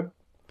macho.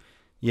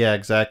 Yeah,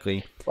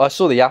 exactly. I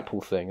saw the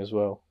Apple thing as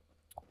well.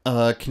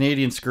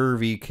 Canadian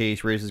scurvy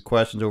case raises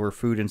questions over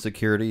food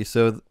insecurity.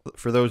 So,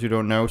 for those who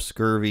don't know,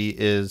 scurvy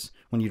is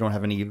when you don't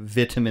have any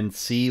vitamin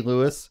C,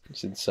 Lewis.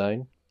 It's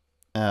insane.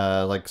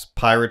 Like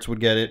pirates would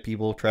get it,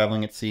 people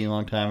traveling at sea a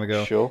long time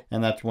ago. Sure.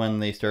 And that's when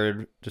they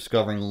started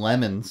discovering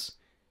lemons,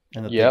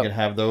 and that they could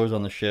have those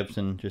on the ships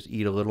and just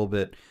eat a little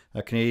bit.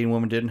 A Canadian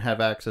woman didn't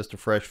have access to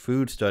fresh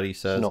food, study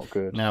says. Not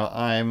good. Now,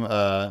 I'm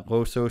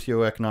low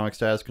socioeconomic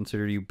status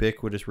considered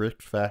ubiquitous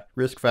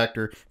risk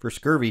factor for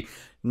scurvy.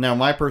 Now,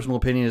 my personal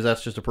opinion is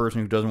that's just a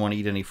person who doesn't want to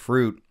eat any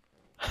fruit.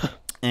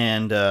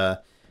 And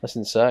that's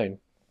insane.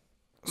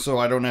 So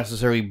I don't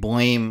necessarily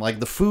blame, like,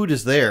 the food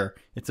is there.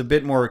 It's a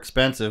bit more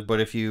expensive,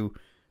 but if you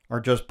are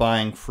just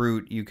buying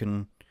fruit, you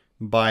can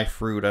buy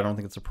fruit. I don't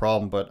think it's a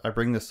problem, but I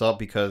bring this up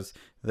because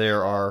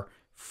there are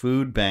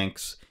food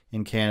banks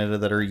in Canada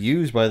that are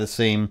used by the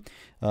same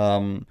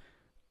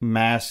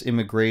mass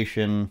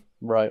immigration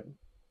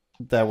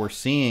that we're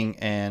seeing,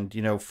 and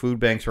you know, food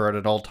banks are at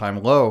an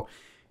all-time low,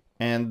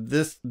 and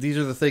these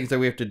are the things that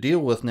we have to deal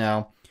with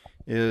now.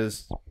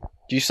 Is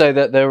do you say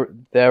that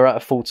they're at a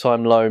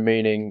full-time low,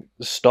 meaning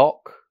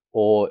stock,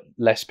 or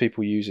less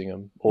people using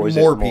them, or is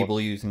more it more people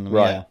using them?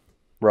 Right. Yeah,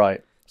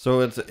 right.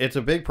 So it's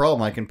a big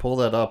problem. I can pull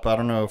that up. I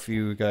don't know if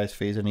you guys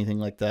face anything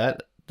like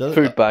that.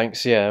 Food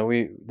banks, yeah.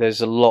 There's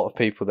a lot of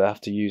people that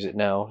have to use it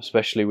now,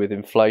 especially with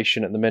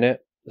inflation at the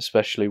minute,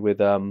 especially with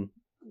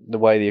the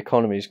way the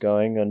economy is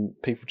going, and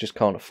people just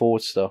can't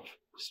afford stuff.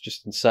 It's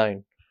just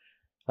insane,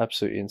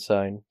 absolutely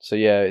insane. So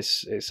yeah,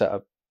 it's at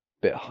a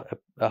bit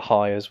a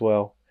high as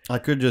well. I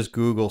could just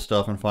Google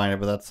stuff and find it,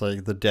 but that's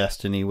like the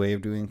Destiny way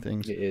of doing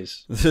things. It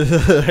is.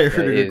 I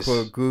heard a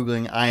quote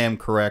Googling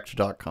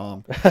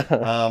IamCorrect.com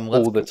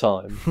all the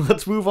time.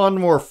 Let's move on to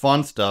more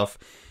fun stuff.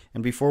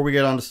 And before we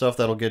get on to stuff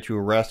that'll get you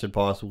arrested,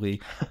 possibly,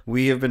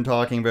 we have been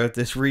talking about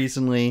this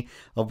recently,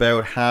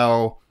 about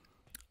how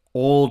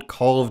old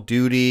Call of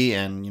Duty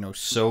and,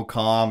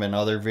 SOCOM and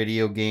other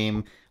video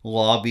game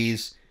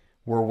lobbies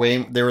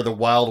they were the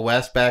Wild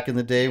West back in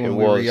the day when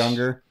we were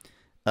younger.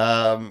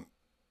 And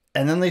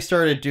then they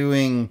started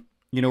doing,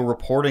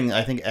 reporting,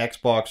 I think,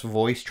 Xbox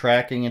voice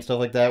tracking and stuff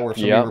like that, where if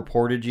somebody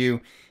reported you,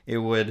 it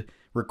would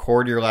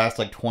record your last,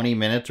 20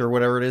 minutes or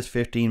whatever it is,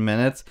 15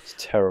 minutes. It's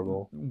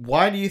terrible.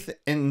 Why do you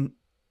and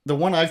the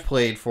one I've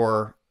played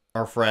for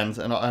our friends,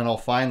 and I'll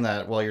find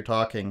that while you're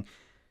talking,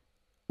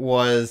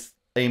 was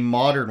a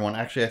modern one.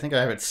 Actually, I think I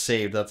have it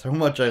saved. That's how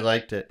much I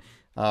liked it.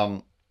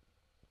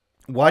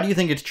 Why do you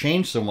think it's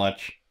changed so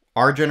much?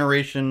 Our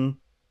generation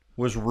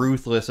was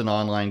ruthless in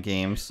online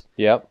games.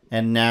 Yep.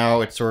 And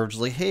now it's sort of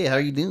just like, hey, how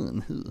you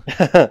doing?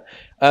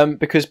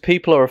 Because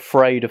people are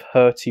afraid of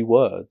hurty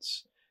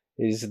words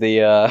is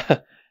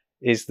the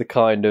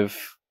kind of,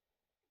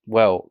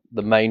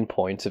 the main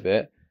point of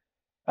it.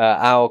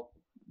 Our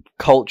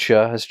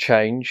culture has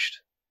changed.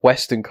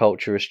 Western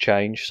culture has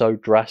changed so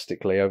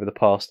drastically over the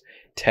past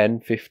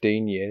 10,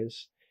 15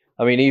 years.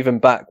 I mean, even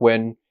back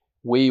when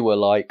we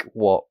were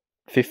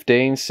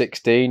 15,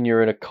 16,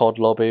 you're in a COD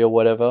lobby or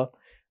whatever,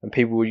 and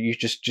people would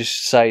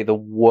just say the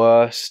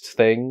worst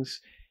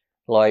things.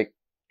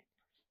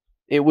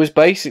 It was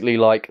basically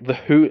like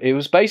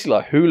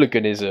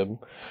hooliganism,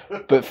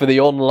 but for the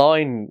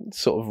online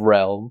sort of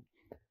realm.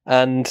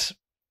 And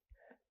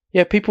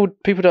yeah, people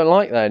don't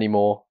like that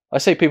anymore. I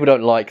say people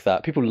don't like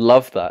that. People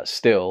love that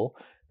still.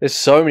 There's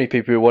so many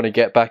people who want to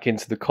get back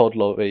into the COD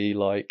lobby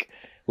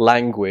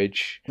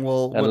language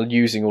and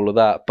using all of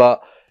that.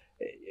 But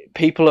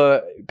people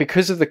are,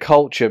 because of the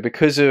culture,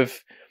 because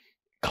of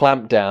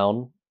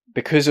clampdown,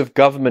 because of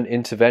government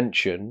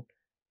intervention,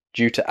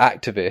 due to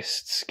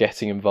activists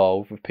getting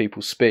involved with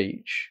people's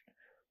speech,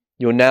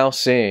 you're now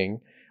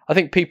seeing, I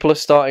think people are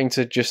starting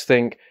to just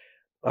think,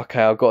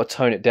 okay, I've got to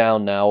tone it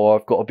down now, or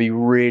I've got to be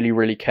really,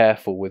 really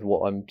careful with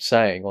what I'm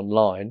saying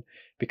online,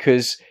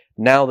 because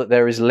now that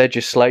there is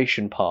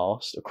legislation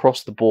passed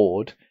across the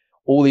board,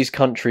 all these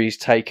countries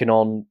taking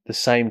on the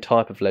same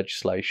type of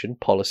legislation,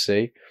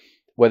 policy,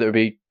 whether it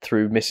be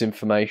through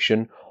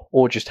misinformation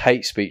or just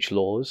hate speech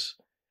laws,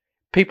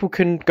 people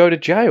can go to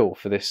jail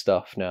for this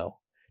stuff now.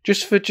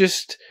 Just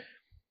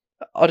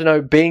I don't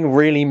know, being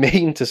really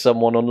mean to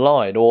someone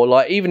online,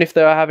 or even if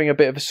they're having a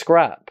bit of a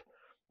scrap,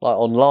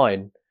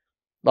 online,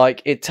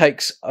 it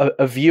takes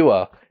a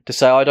viewer to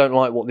say, I don't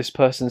like what this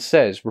person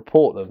says,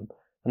 report them,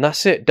 and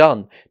that's it,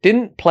 done.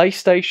 Didn't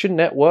PlayStation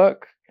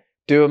Network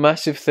do a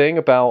massive thing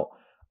about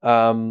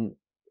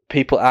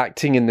people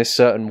acting in this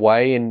certain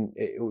way, and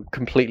it would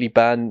completely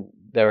ban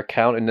their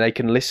account, and they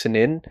can listen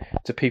in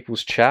to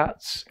people's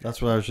chats? That's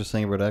what I was just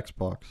saying about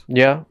Xbox.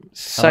 Yeah,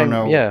 same. I don't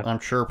know. Yeah, I'm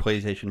sure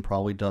PlayStation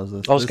probably does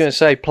this. I was going to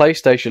say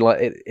PlayStation,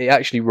 it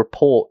actually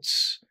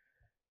reports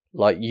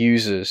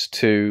users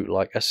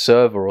to a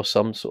server or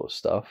some sort of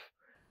stuff,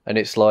 and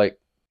it's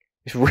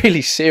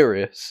really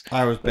serious.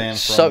 I was banned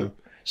from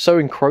so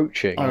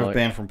encroaching. I was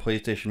banned from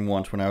PlayStation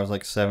once when I was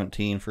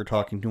 17 for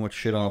talking too much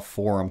shit on a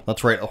forum.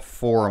 That's right, a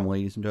forum,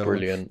 ladies and gentlemen.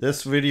 Brilliant.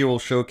 This video will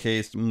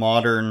showcase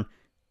modern,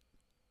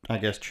 I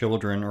guess,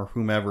 children or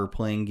whomever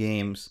playing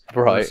games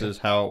versus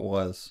how it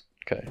was.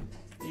 Okay.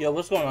 Yo,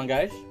 what's going on,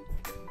 guys?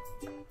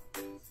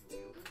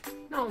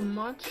 Not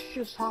much.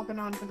 Just hopping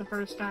on for the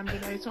first time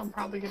today, so I'm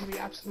probably gonna be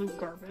absolute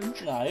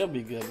garbage. Nah, you'll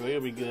be good, bro.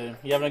 You'll be good.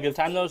 You having a good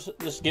time, though?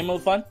 This game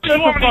mode fun? So I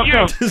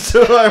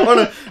want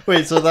to...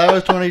 Wait, so that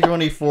was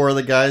 2024.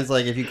 The guy's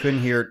if you couldn't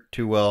hear it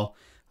too well,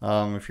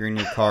 if you're in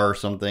your car or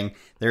something,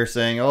 they're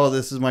saying, oh,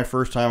 this is my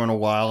first time in a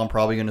while. I'm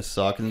probably going to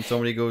suck. And then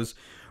somebody goes,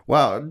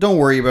 wow, don't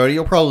worry about it.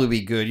 You'll probably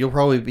be good. You'll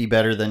probably be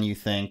better than you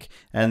think.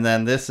 And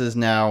then this is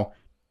now,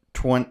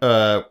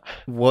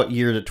 what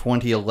year to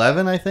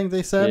 2011, I think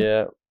they said?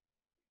 Yeah.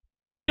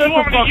 Shut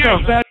the fuck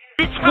up, man.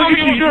 Look at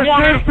you, you're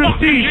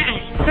prestige.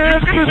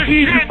 There's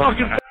prestige, you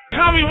fucking...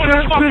 Tell me what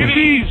the fucking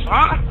news,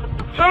 huh?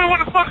 Tell me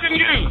what the fucking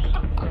news,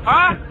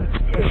 huh?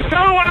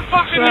 Tell me what the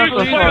fucking news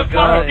is.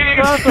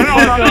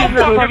 What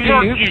the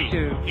fucking news?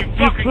 You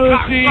fucking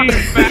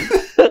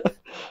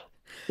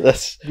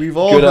That's We've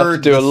all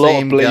heard do the a lot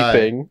same of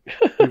bleeping.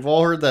 We've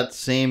all heard that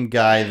same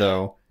guy,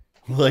 though.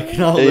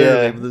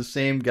 Literally, the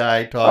same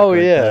guy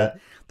talking that.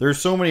 There's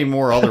so many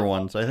more other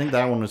ones. I think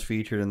that one was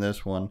featured in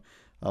this one.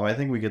 I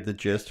think we get the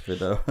gist of it,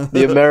 though.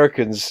 The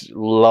Americans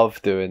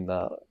love doing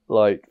that.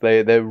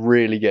 They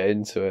really get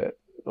into it.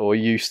 Or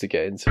used to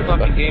get into it.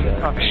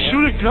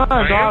 Shoot a gun,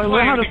 dog.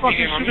 Learn how to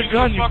fucking shoot a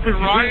gun, you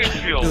riot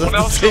shield. What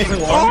else?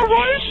 Oh,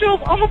 riot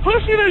shield. I'm a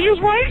pussy that use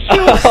riot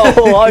shield.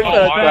 Oh, I've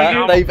heard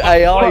that. They've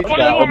AI'd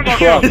that on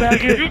Trump.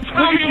 You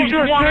tell me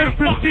you're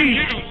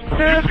prestige.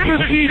 That's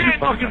because he's a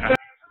fucking fat.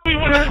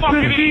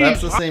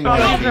 That's the same one.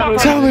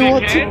 Tell me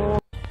what to...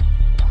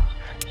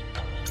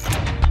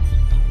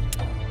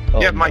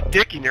 You have my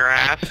dick in your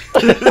ass.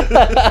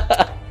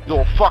 You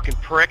little fucking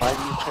prick. Why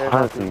do you care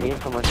about the game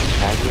so much?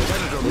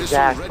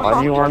 Exactly. Why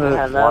do you want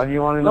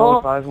to know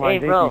the size of my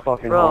dick, you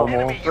fucking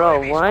homo?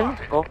 Bro, one,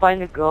 go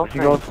find a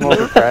girlfriend. You go smoke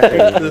a crack.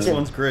 This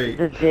one's great.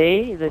 The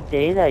day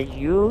that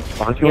you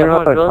don't you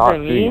want to talk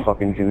to you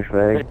fucking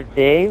douchebag? The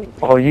day.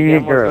 Oh, you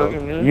get girls.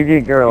 You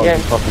get girls. You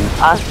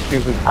fucking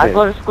stupid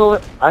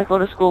bitch. I go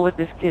to school with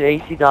this kid,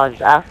 AC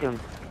Dodge. Ask him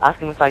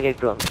if I get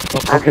girls.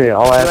 Okay,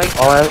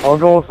 I'll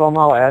go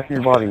somehow ask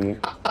your buddy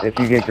if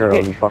you get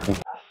girls, you fucking...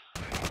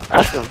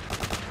 Ask him.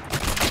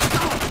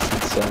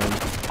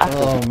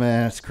 Oh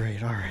man, that's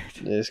great.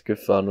 Alright. It's good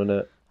fun, wasn't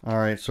it?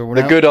 Alright, so we're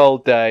the good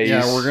old days.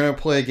 Yeah, we're going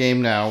to play a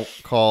game now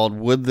called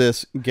Would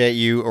This Get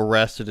You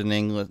Arrested in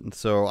England?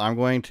 So I'm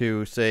going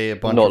to say a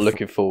bunch I'm not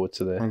looking forward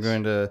to this. I'm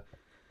going to...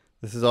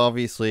 This is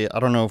obviously... I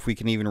don't know if we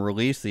can even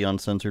release the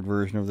uncensored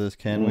version of this,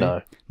 can we?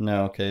 No.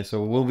 No, okay,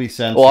 so we'll be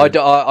censored. Well,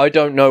 I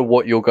don't know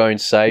what you're going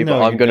to say,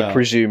 but I'm going to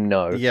presume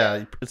no.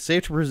 Yeah, it's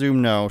safe to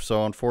presume no,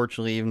 so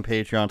unfortunately even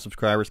Patreon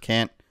subscribers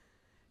can't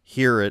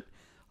hear it.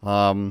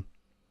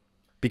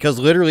 Because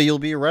literally you'll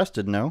be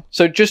arrested, no?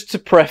 So just to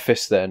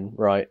preface then,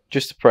 right,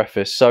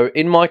 so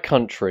in my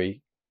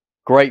country,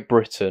 Great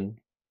Britain,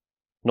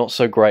 not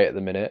so great at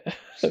the minute,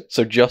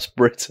 so just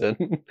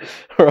Britain,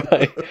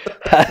 right,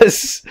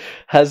 has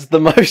the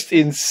most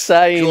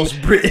insane...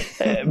 Just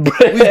Britain.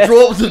 We've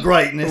dropped the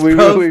greatness,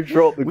 bro. We've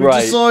dropped the great.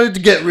 We've decided to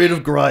get rid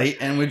of great,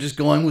 and we're just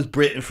going with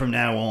Britain from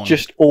now on.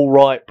 Just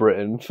alright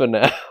Britain for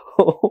now,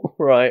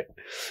 right?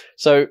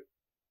 So,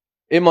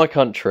 in my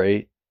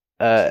country...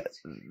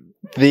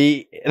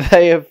 they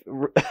have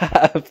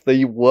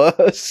the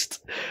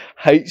worst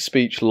hate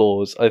speech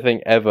laws I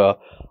think ever.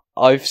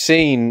 I've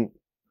seen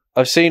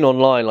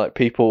online like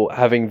people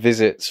having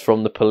visits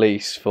from the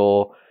police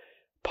for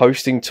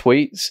posting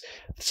tweets.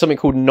 Something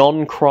called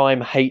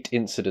non-crime hate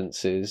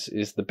incidences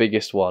is the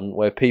biggest one,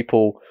 where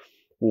people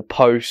will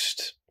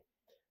post,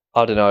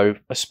 I don't know,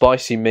 a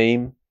spicy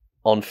meme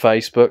on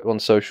Facebook, on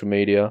social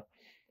media,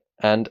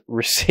 and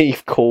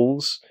receive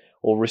calls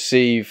or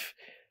receive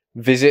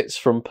visits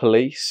from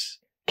police.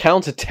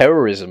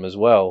 Counter-terrorism as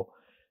well.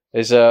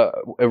 There's a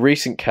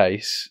recent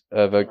case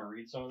of a...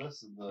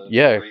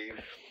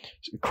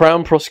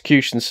 Crown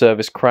Prosecution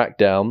Service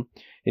crackdown.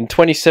 In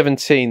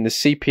 2017, the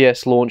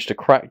CPS launched a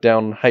crackdown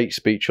on hate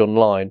speech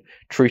online,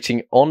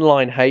 treating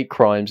online hate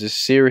crimes as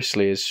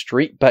seriously as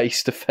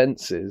street-based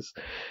offences.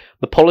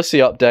 The policy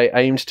update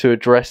aims to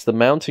address the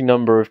mounting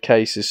number of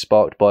cases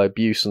sparked by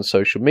abuse on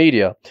social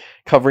media,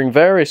 covering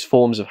various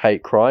forms of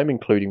hate crime,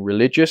 including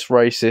religious,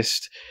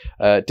 racist,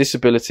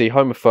 disability,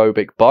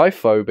 homophobic,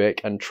 biphobic,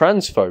 and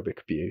transphobic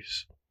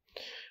abuse.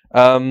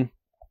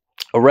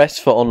 Arrests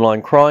for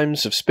online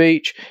crimes of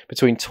speech.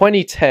 Between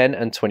 2010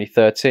 and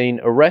 2013,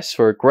 arrests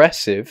for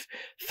aggressive,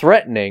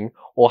 threatening,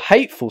 or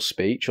hateful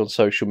speech on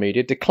social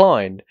media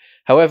declined.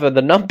 However,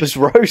 the numbers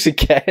rose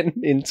again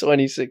in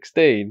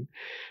 2016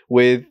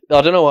 with...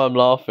 I don't know why I'm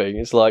laughing.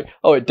 It's like,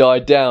 oh, it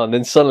died down,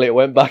 then suddenly it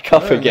went back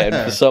up again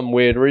for some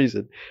weird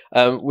reason.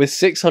 With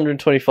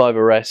 625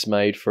 arrests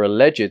made for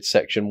alleged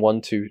Section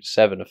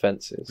 127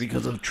 offences.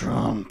 Because of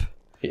Trump.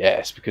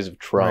 Yes, because of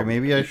Trump. Right,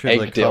 maybe I should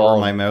like cover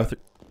my mouth.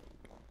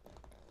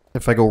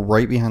 If I go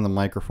right behind the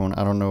microphone,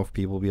 I don't know if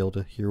people will be able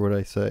to hear what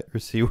I say or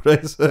see what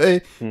I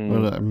say.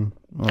 But I'm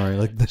alright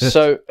like this.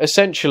 So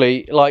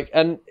essentially, like,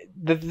 and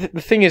the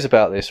thing is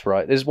about this,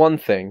 right? There's one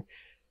thing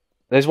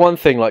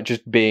like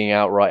just being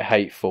outright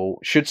hateful.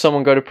 Should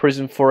someone go to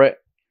prison for it?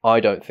 I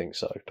don't think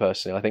so,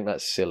 personally. I think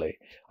that's silly.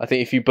 I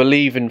think if you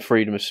believe in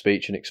freedom of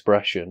speech and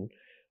expression,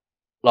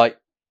 like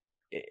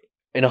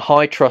in a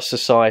high trust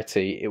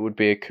society, it would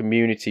be a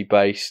community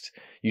based.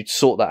 You'd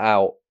sort that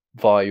out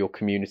via your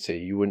community.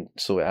 You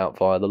wouldn't sort it out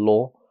via the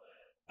law.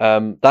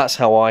 That's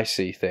how I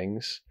see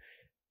things.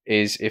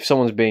 Is if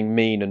someone's being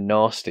mean and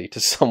nasty to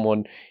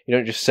someone, you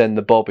don't just send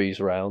the bobbies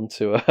around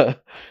to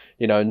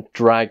and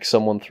drag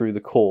someone through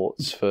the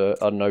courts for,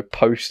 I don't know,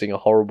 posting a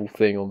horrible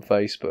thing on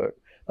Facebook.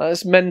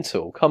 That's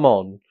mental. Come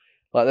on.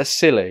 Like, that's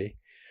silly.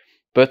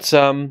 But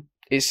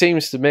it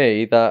seems to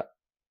me that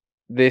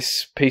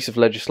this piece of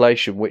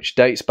legislation, which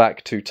dates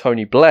back to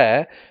Tony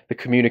Blair, the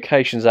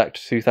Communications Act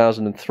of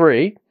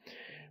 2003,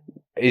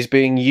 is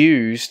being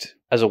used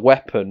as a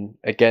weapon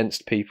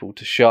against people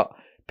to shut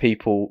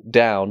people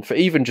down for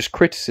even just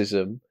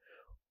criticism,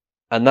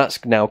 and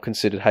that's now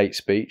considered hate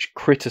speech,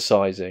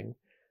 criticising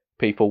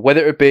people,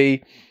 whether it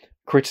be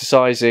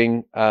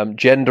criticising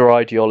gender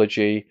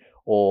ideology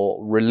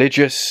or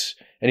religious,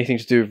 anything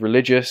to do with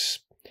religious,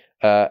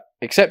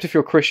 except if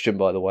you're a Christian,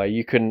 by the way.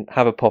 You can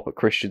have a pop at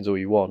Christians all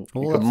you want.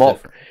 Well,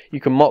 you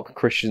can mock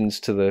Christians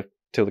till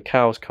the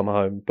cows come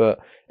home, but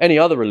any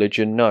other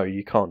religion, no,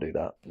 you can't do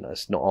that.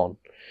 That's not on.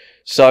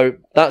 So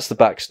that's the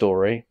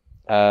backstory.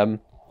 You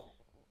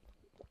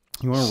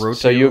want to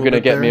rotate? So you're going to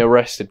get me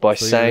arrested by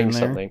saying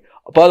something.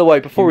 By the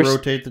way, before we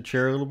rotate the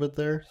chair a little bit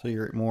there, so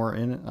you're more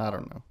in it. I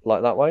don't know.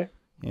 Like that way?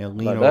 Yeah,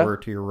 lean over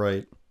to your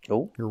right.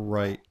 Oh, you're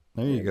right.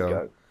 There you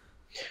go.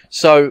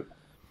 So,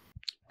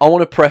 I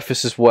want to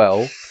preface as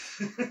well.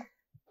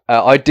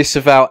 I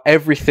disavow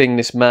everything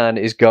this man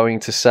is going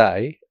to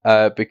say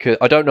because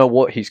I don't know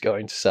what he's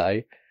going to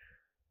say.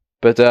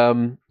 But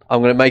I'm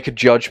going to make a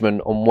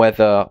judgment on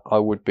whether I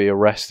would be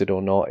arrested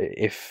or not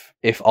if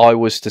I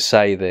was to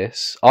say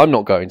this. I'm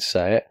not going to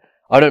say it.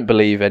 I don't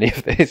believe any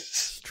of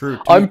this. True.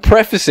 I'm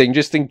prefacing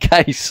just in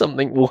case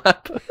something will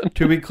happen.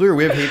 To be clear,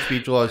 we have hate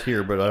speech laws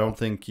here, but I don't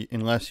think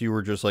unless you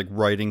were just like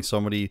writing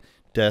somebody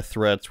death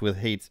threats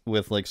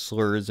with like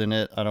slurs in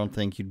it, I don't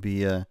think you'd be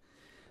you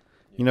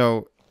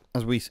know,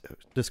 as we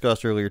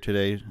discussed earlier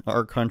today,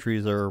 our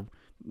countries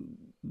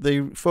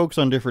they focus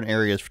on different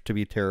areas to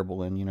be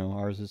terrible in. You know,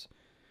 ours is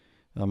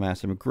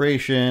mass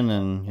immigration,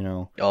 and you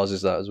know, ours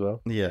is that as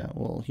well. Yeah,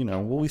 well, you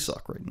know, we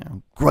suck right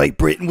now. Great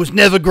Britain was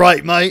never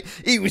great, mate.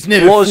 It was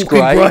never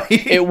great.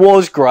 great. It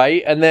was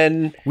great, and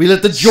then we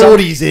let the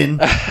Geordies in.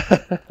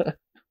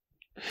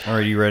 All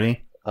right, you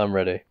ready? I'm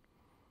ready.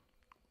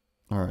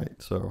 All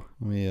right, so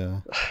let me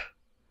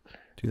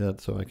do that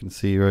so I can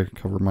see. I can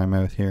cover my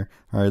mouth here.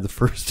 All right, the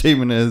first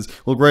statement is,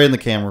 look right in the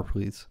camera,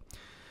 please.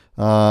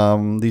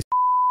 These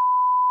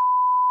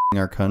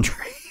our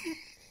country.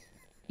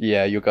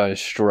 Yeah, you're going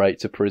straight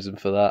to prison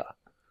for that.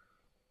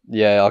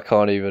 Yeah, I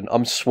can't even.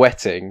 I'm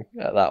sweating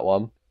at that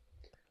one.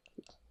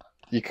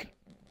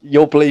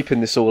 You're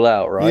bleeping this all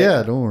out, right?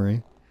 Yeah, don't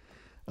worry.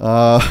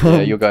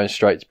 Yeah, you're going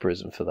straight to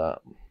prison for that.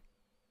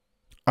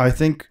 I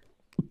think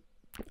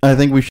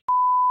we should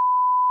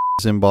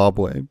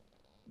Zimbabwe.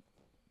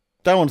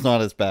 That one's not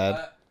as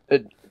bad.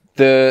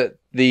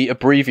 The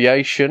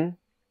abbreviation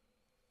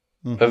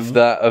of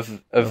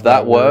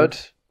that word.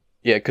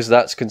 Yeah, because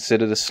that's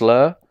considered a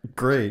slur.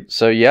 Great.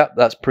 So, yeah,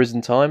 that's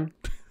prison time.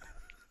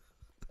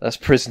 That's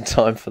prison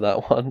time for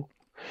that one.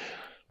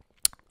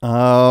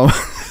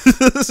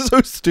 This is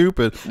so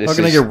stupid. How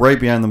can I get right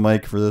behind the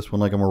mic for this one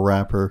like I'm a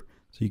rapper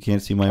so you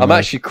can't see my mouth? I'm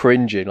actually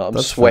cringing. Like,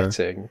 I'm sweating.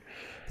 Fair.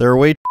 They're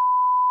way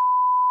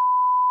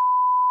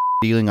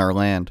stealing our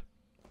land.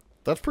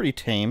 That's pretty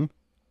tame.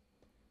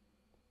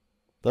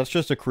 That's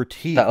just a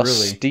critique,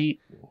 really.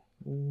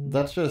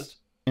 That's just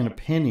an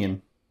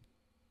opinion.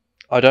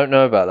 I don't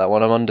know about that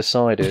one. I'm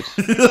undecided.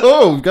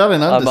 Oh, we've got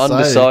an undecided. I'm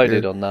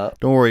undecided on that.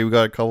 Don't worry, we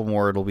got a couple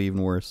more. It'll be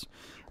even worse.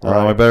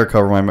 Right. I better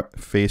cover my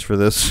face for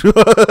this.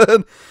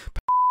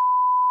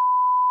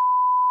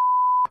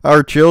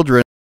 Our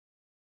children.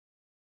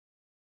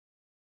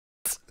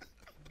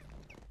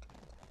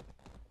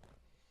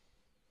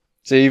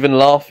 See, even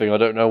laughing, I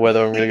don't know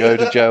whether I'm going to go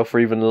to jail for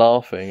even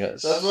laughing.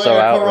 That's so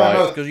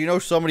outright. Because you know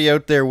somebody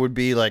out there would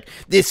be like,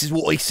 "This is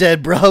what he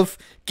said, bruv.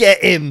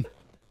 Get him."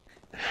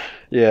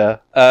 Yeah.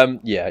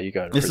 Yeah, you're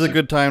going to This prison. is a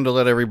good time to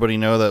let everybody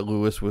know that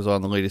Lewis was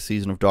on the latest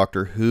season of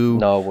Doctor Who.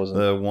 No, it wasn't.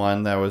 The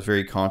one that was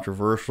very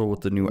controversial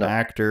with the new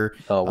actor.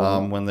 No, it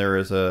wasn't. When there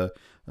is a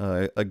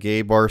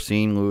gay bar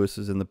scene, Lewis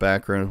is in the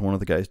background with one of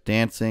the guys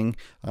dancing.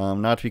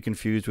 Not to be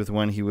confused with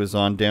when he was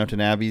on Downton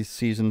Abbey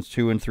seasons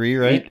 2 and 3,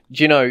 right?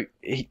 Do you know,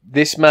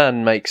 this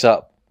man makes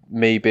up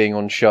me being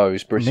on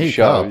shows, British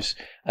shows,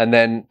 and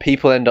then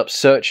people end up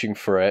searching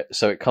for it,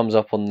 so it comes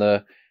up on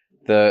the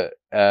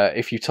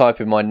if you type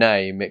in my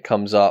name, it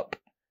comes up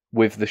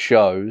with the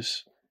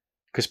shows,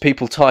 because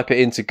people type it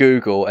into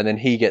Google and then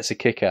he gets a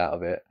kick out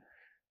of it.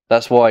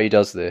 That's why he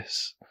does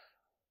this.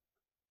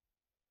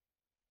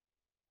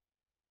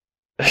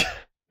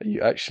 Are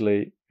you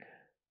actually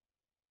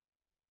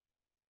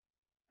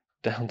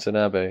Downton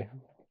Abbey?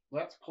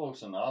 That's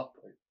close enough.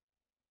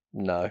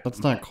 No,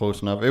 that's not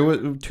close enough. It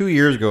was 2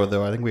 years ago,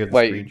 though. I think we have the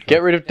Wait,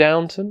 get rid of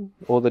Downton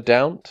or the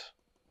Dount.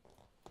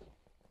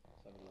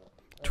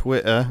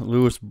 Twitter,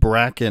 Lewis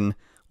Bracken,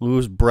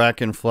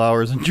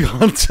 Flowers and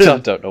Johnson. I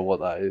don't know what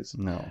that is.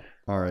 No.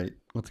 All right,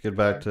 let's get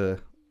back to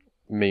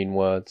mean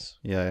words.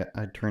 Yeah,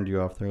 I turned you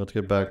off there. Let's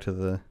get back to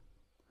the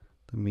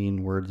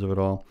mean words of it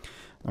all.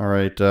 All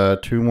right,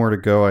 2 more to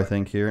go, I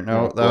think, here.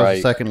 No, that was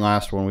the second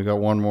last one. We got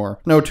 1 more.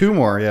 No, 2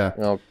 more, yeah.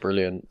 Oh,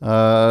 brilliant.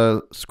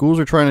 Schools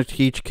are trying to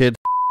teach kids.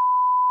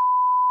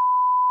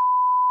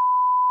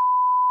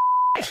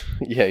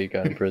 Yeah, you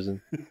go in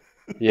prison.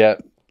 Yeah.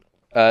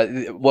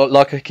 Well,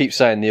 like I keep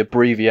saying, the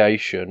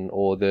abbreviation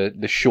or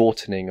the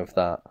shortening of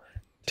that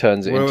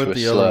turns it into a slur. What about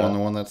the other one, the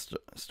one that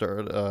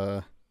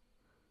started,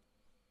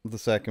 the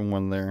second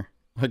one there?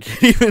 I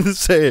can't even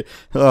say it.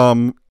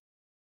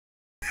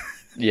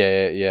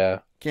 Yeah.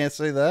 Can't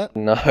say that?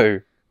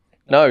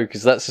 No,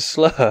 because that's a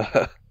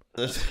slur.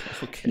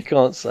 Okay. You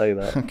can't say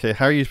that. Okay,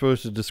 how are you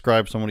supposed to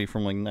describe somebody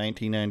from like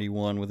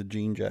 1991 with a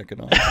jean jacket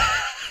on?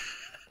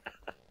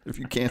 If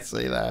you can't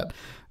say that.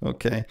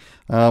 Okay.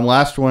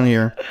 Last one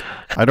here.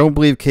 I don't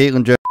believe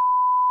Caitlyn Jenner.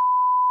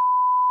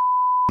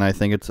 And I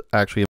think it's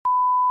actually.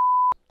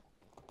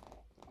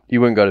 You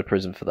wouldn't go to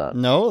prison for that.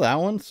 No, that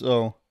one.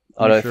 So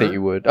I don't think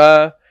you would.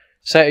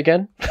 Say it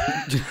again.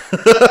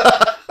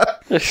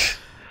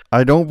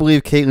 I don't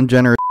believe Caitlyn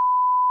Jenner.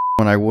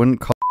 When I wouldn't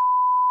call.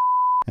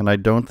 And I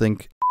don't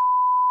think.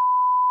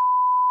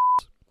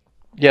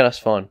 Yeah, that's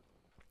fine.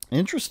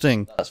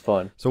 Interesting. That's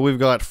fine. So we've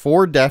got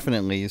 4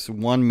 definitelys,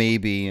 1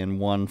 maybe, and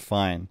 1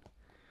 fine.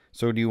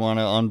 So do you want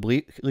to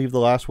leave the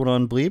last one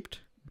unbleeped?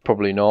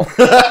 Probably not.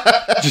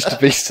 Just to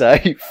be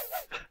safe.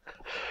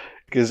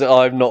 Because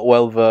I'm not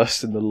well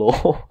versed in the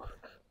law.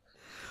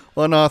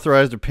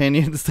 Unauthorized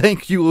opinions.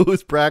 Thank you,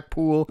 Lewis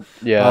Brackpool.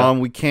 Yeah.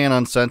 We can't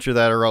uncensor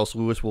that or else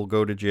Lewis will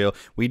go to jail.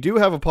 We do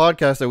have a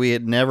podcast that we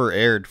had never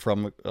aired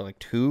from like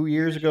 2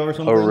 years ago or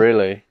something. Oh,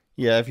 really?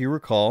 Yeah, if you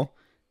recall.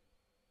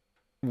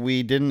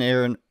 We didn't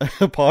air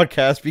a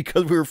podcast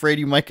because we were afraid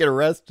you might get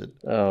arrested.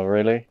 Oh,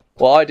 really?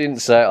 Well, I don't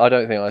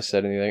think I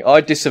said anything.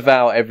 I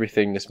disavow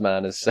everything this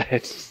man has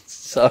said.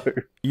 So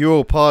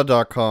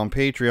UOPod.com,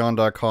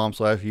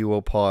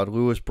 patreon.com/UOPod,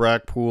 Lewis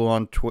Brackpool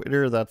on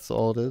Twitter. That's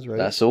all it is, right?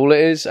 That's all it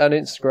is. And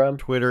Instagram.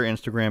 Twitter,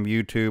 Instagram,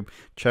 YouTube.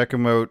 Check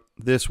him out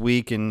this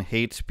week in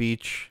hate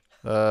speech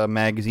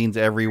magazines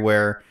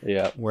everywhere.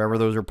 Yeah. Wherever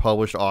those are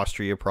published,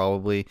 Austria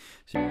probably.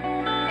 Turn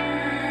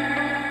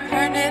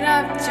it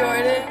up,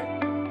 Jordan.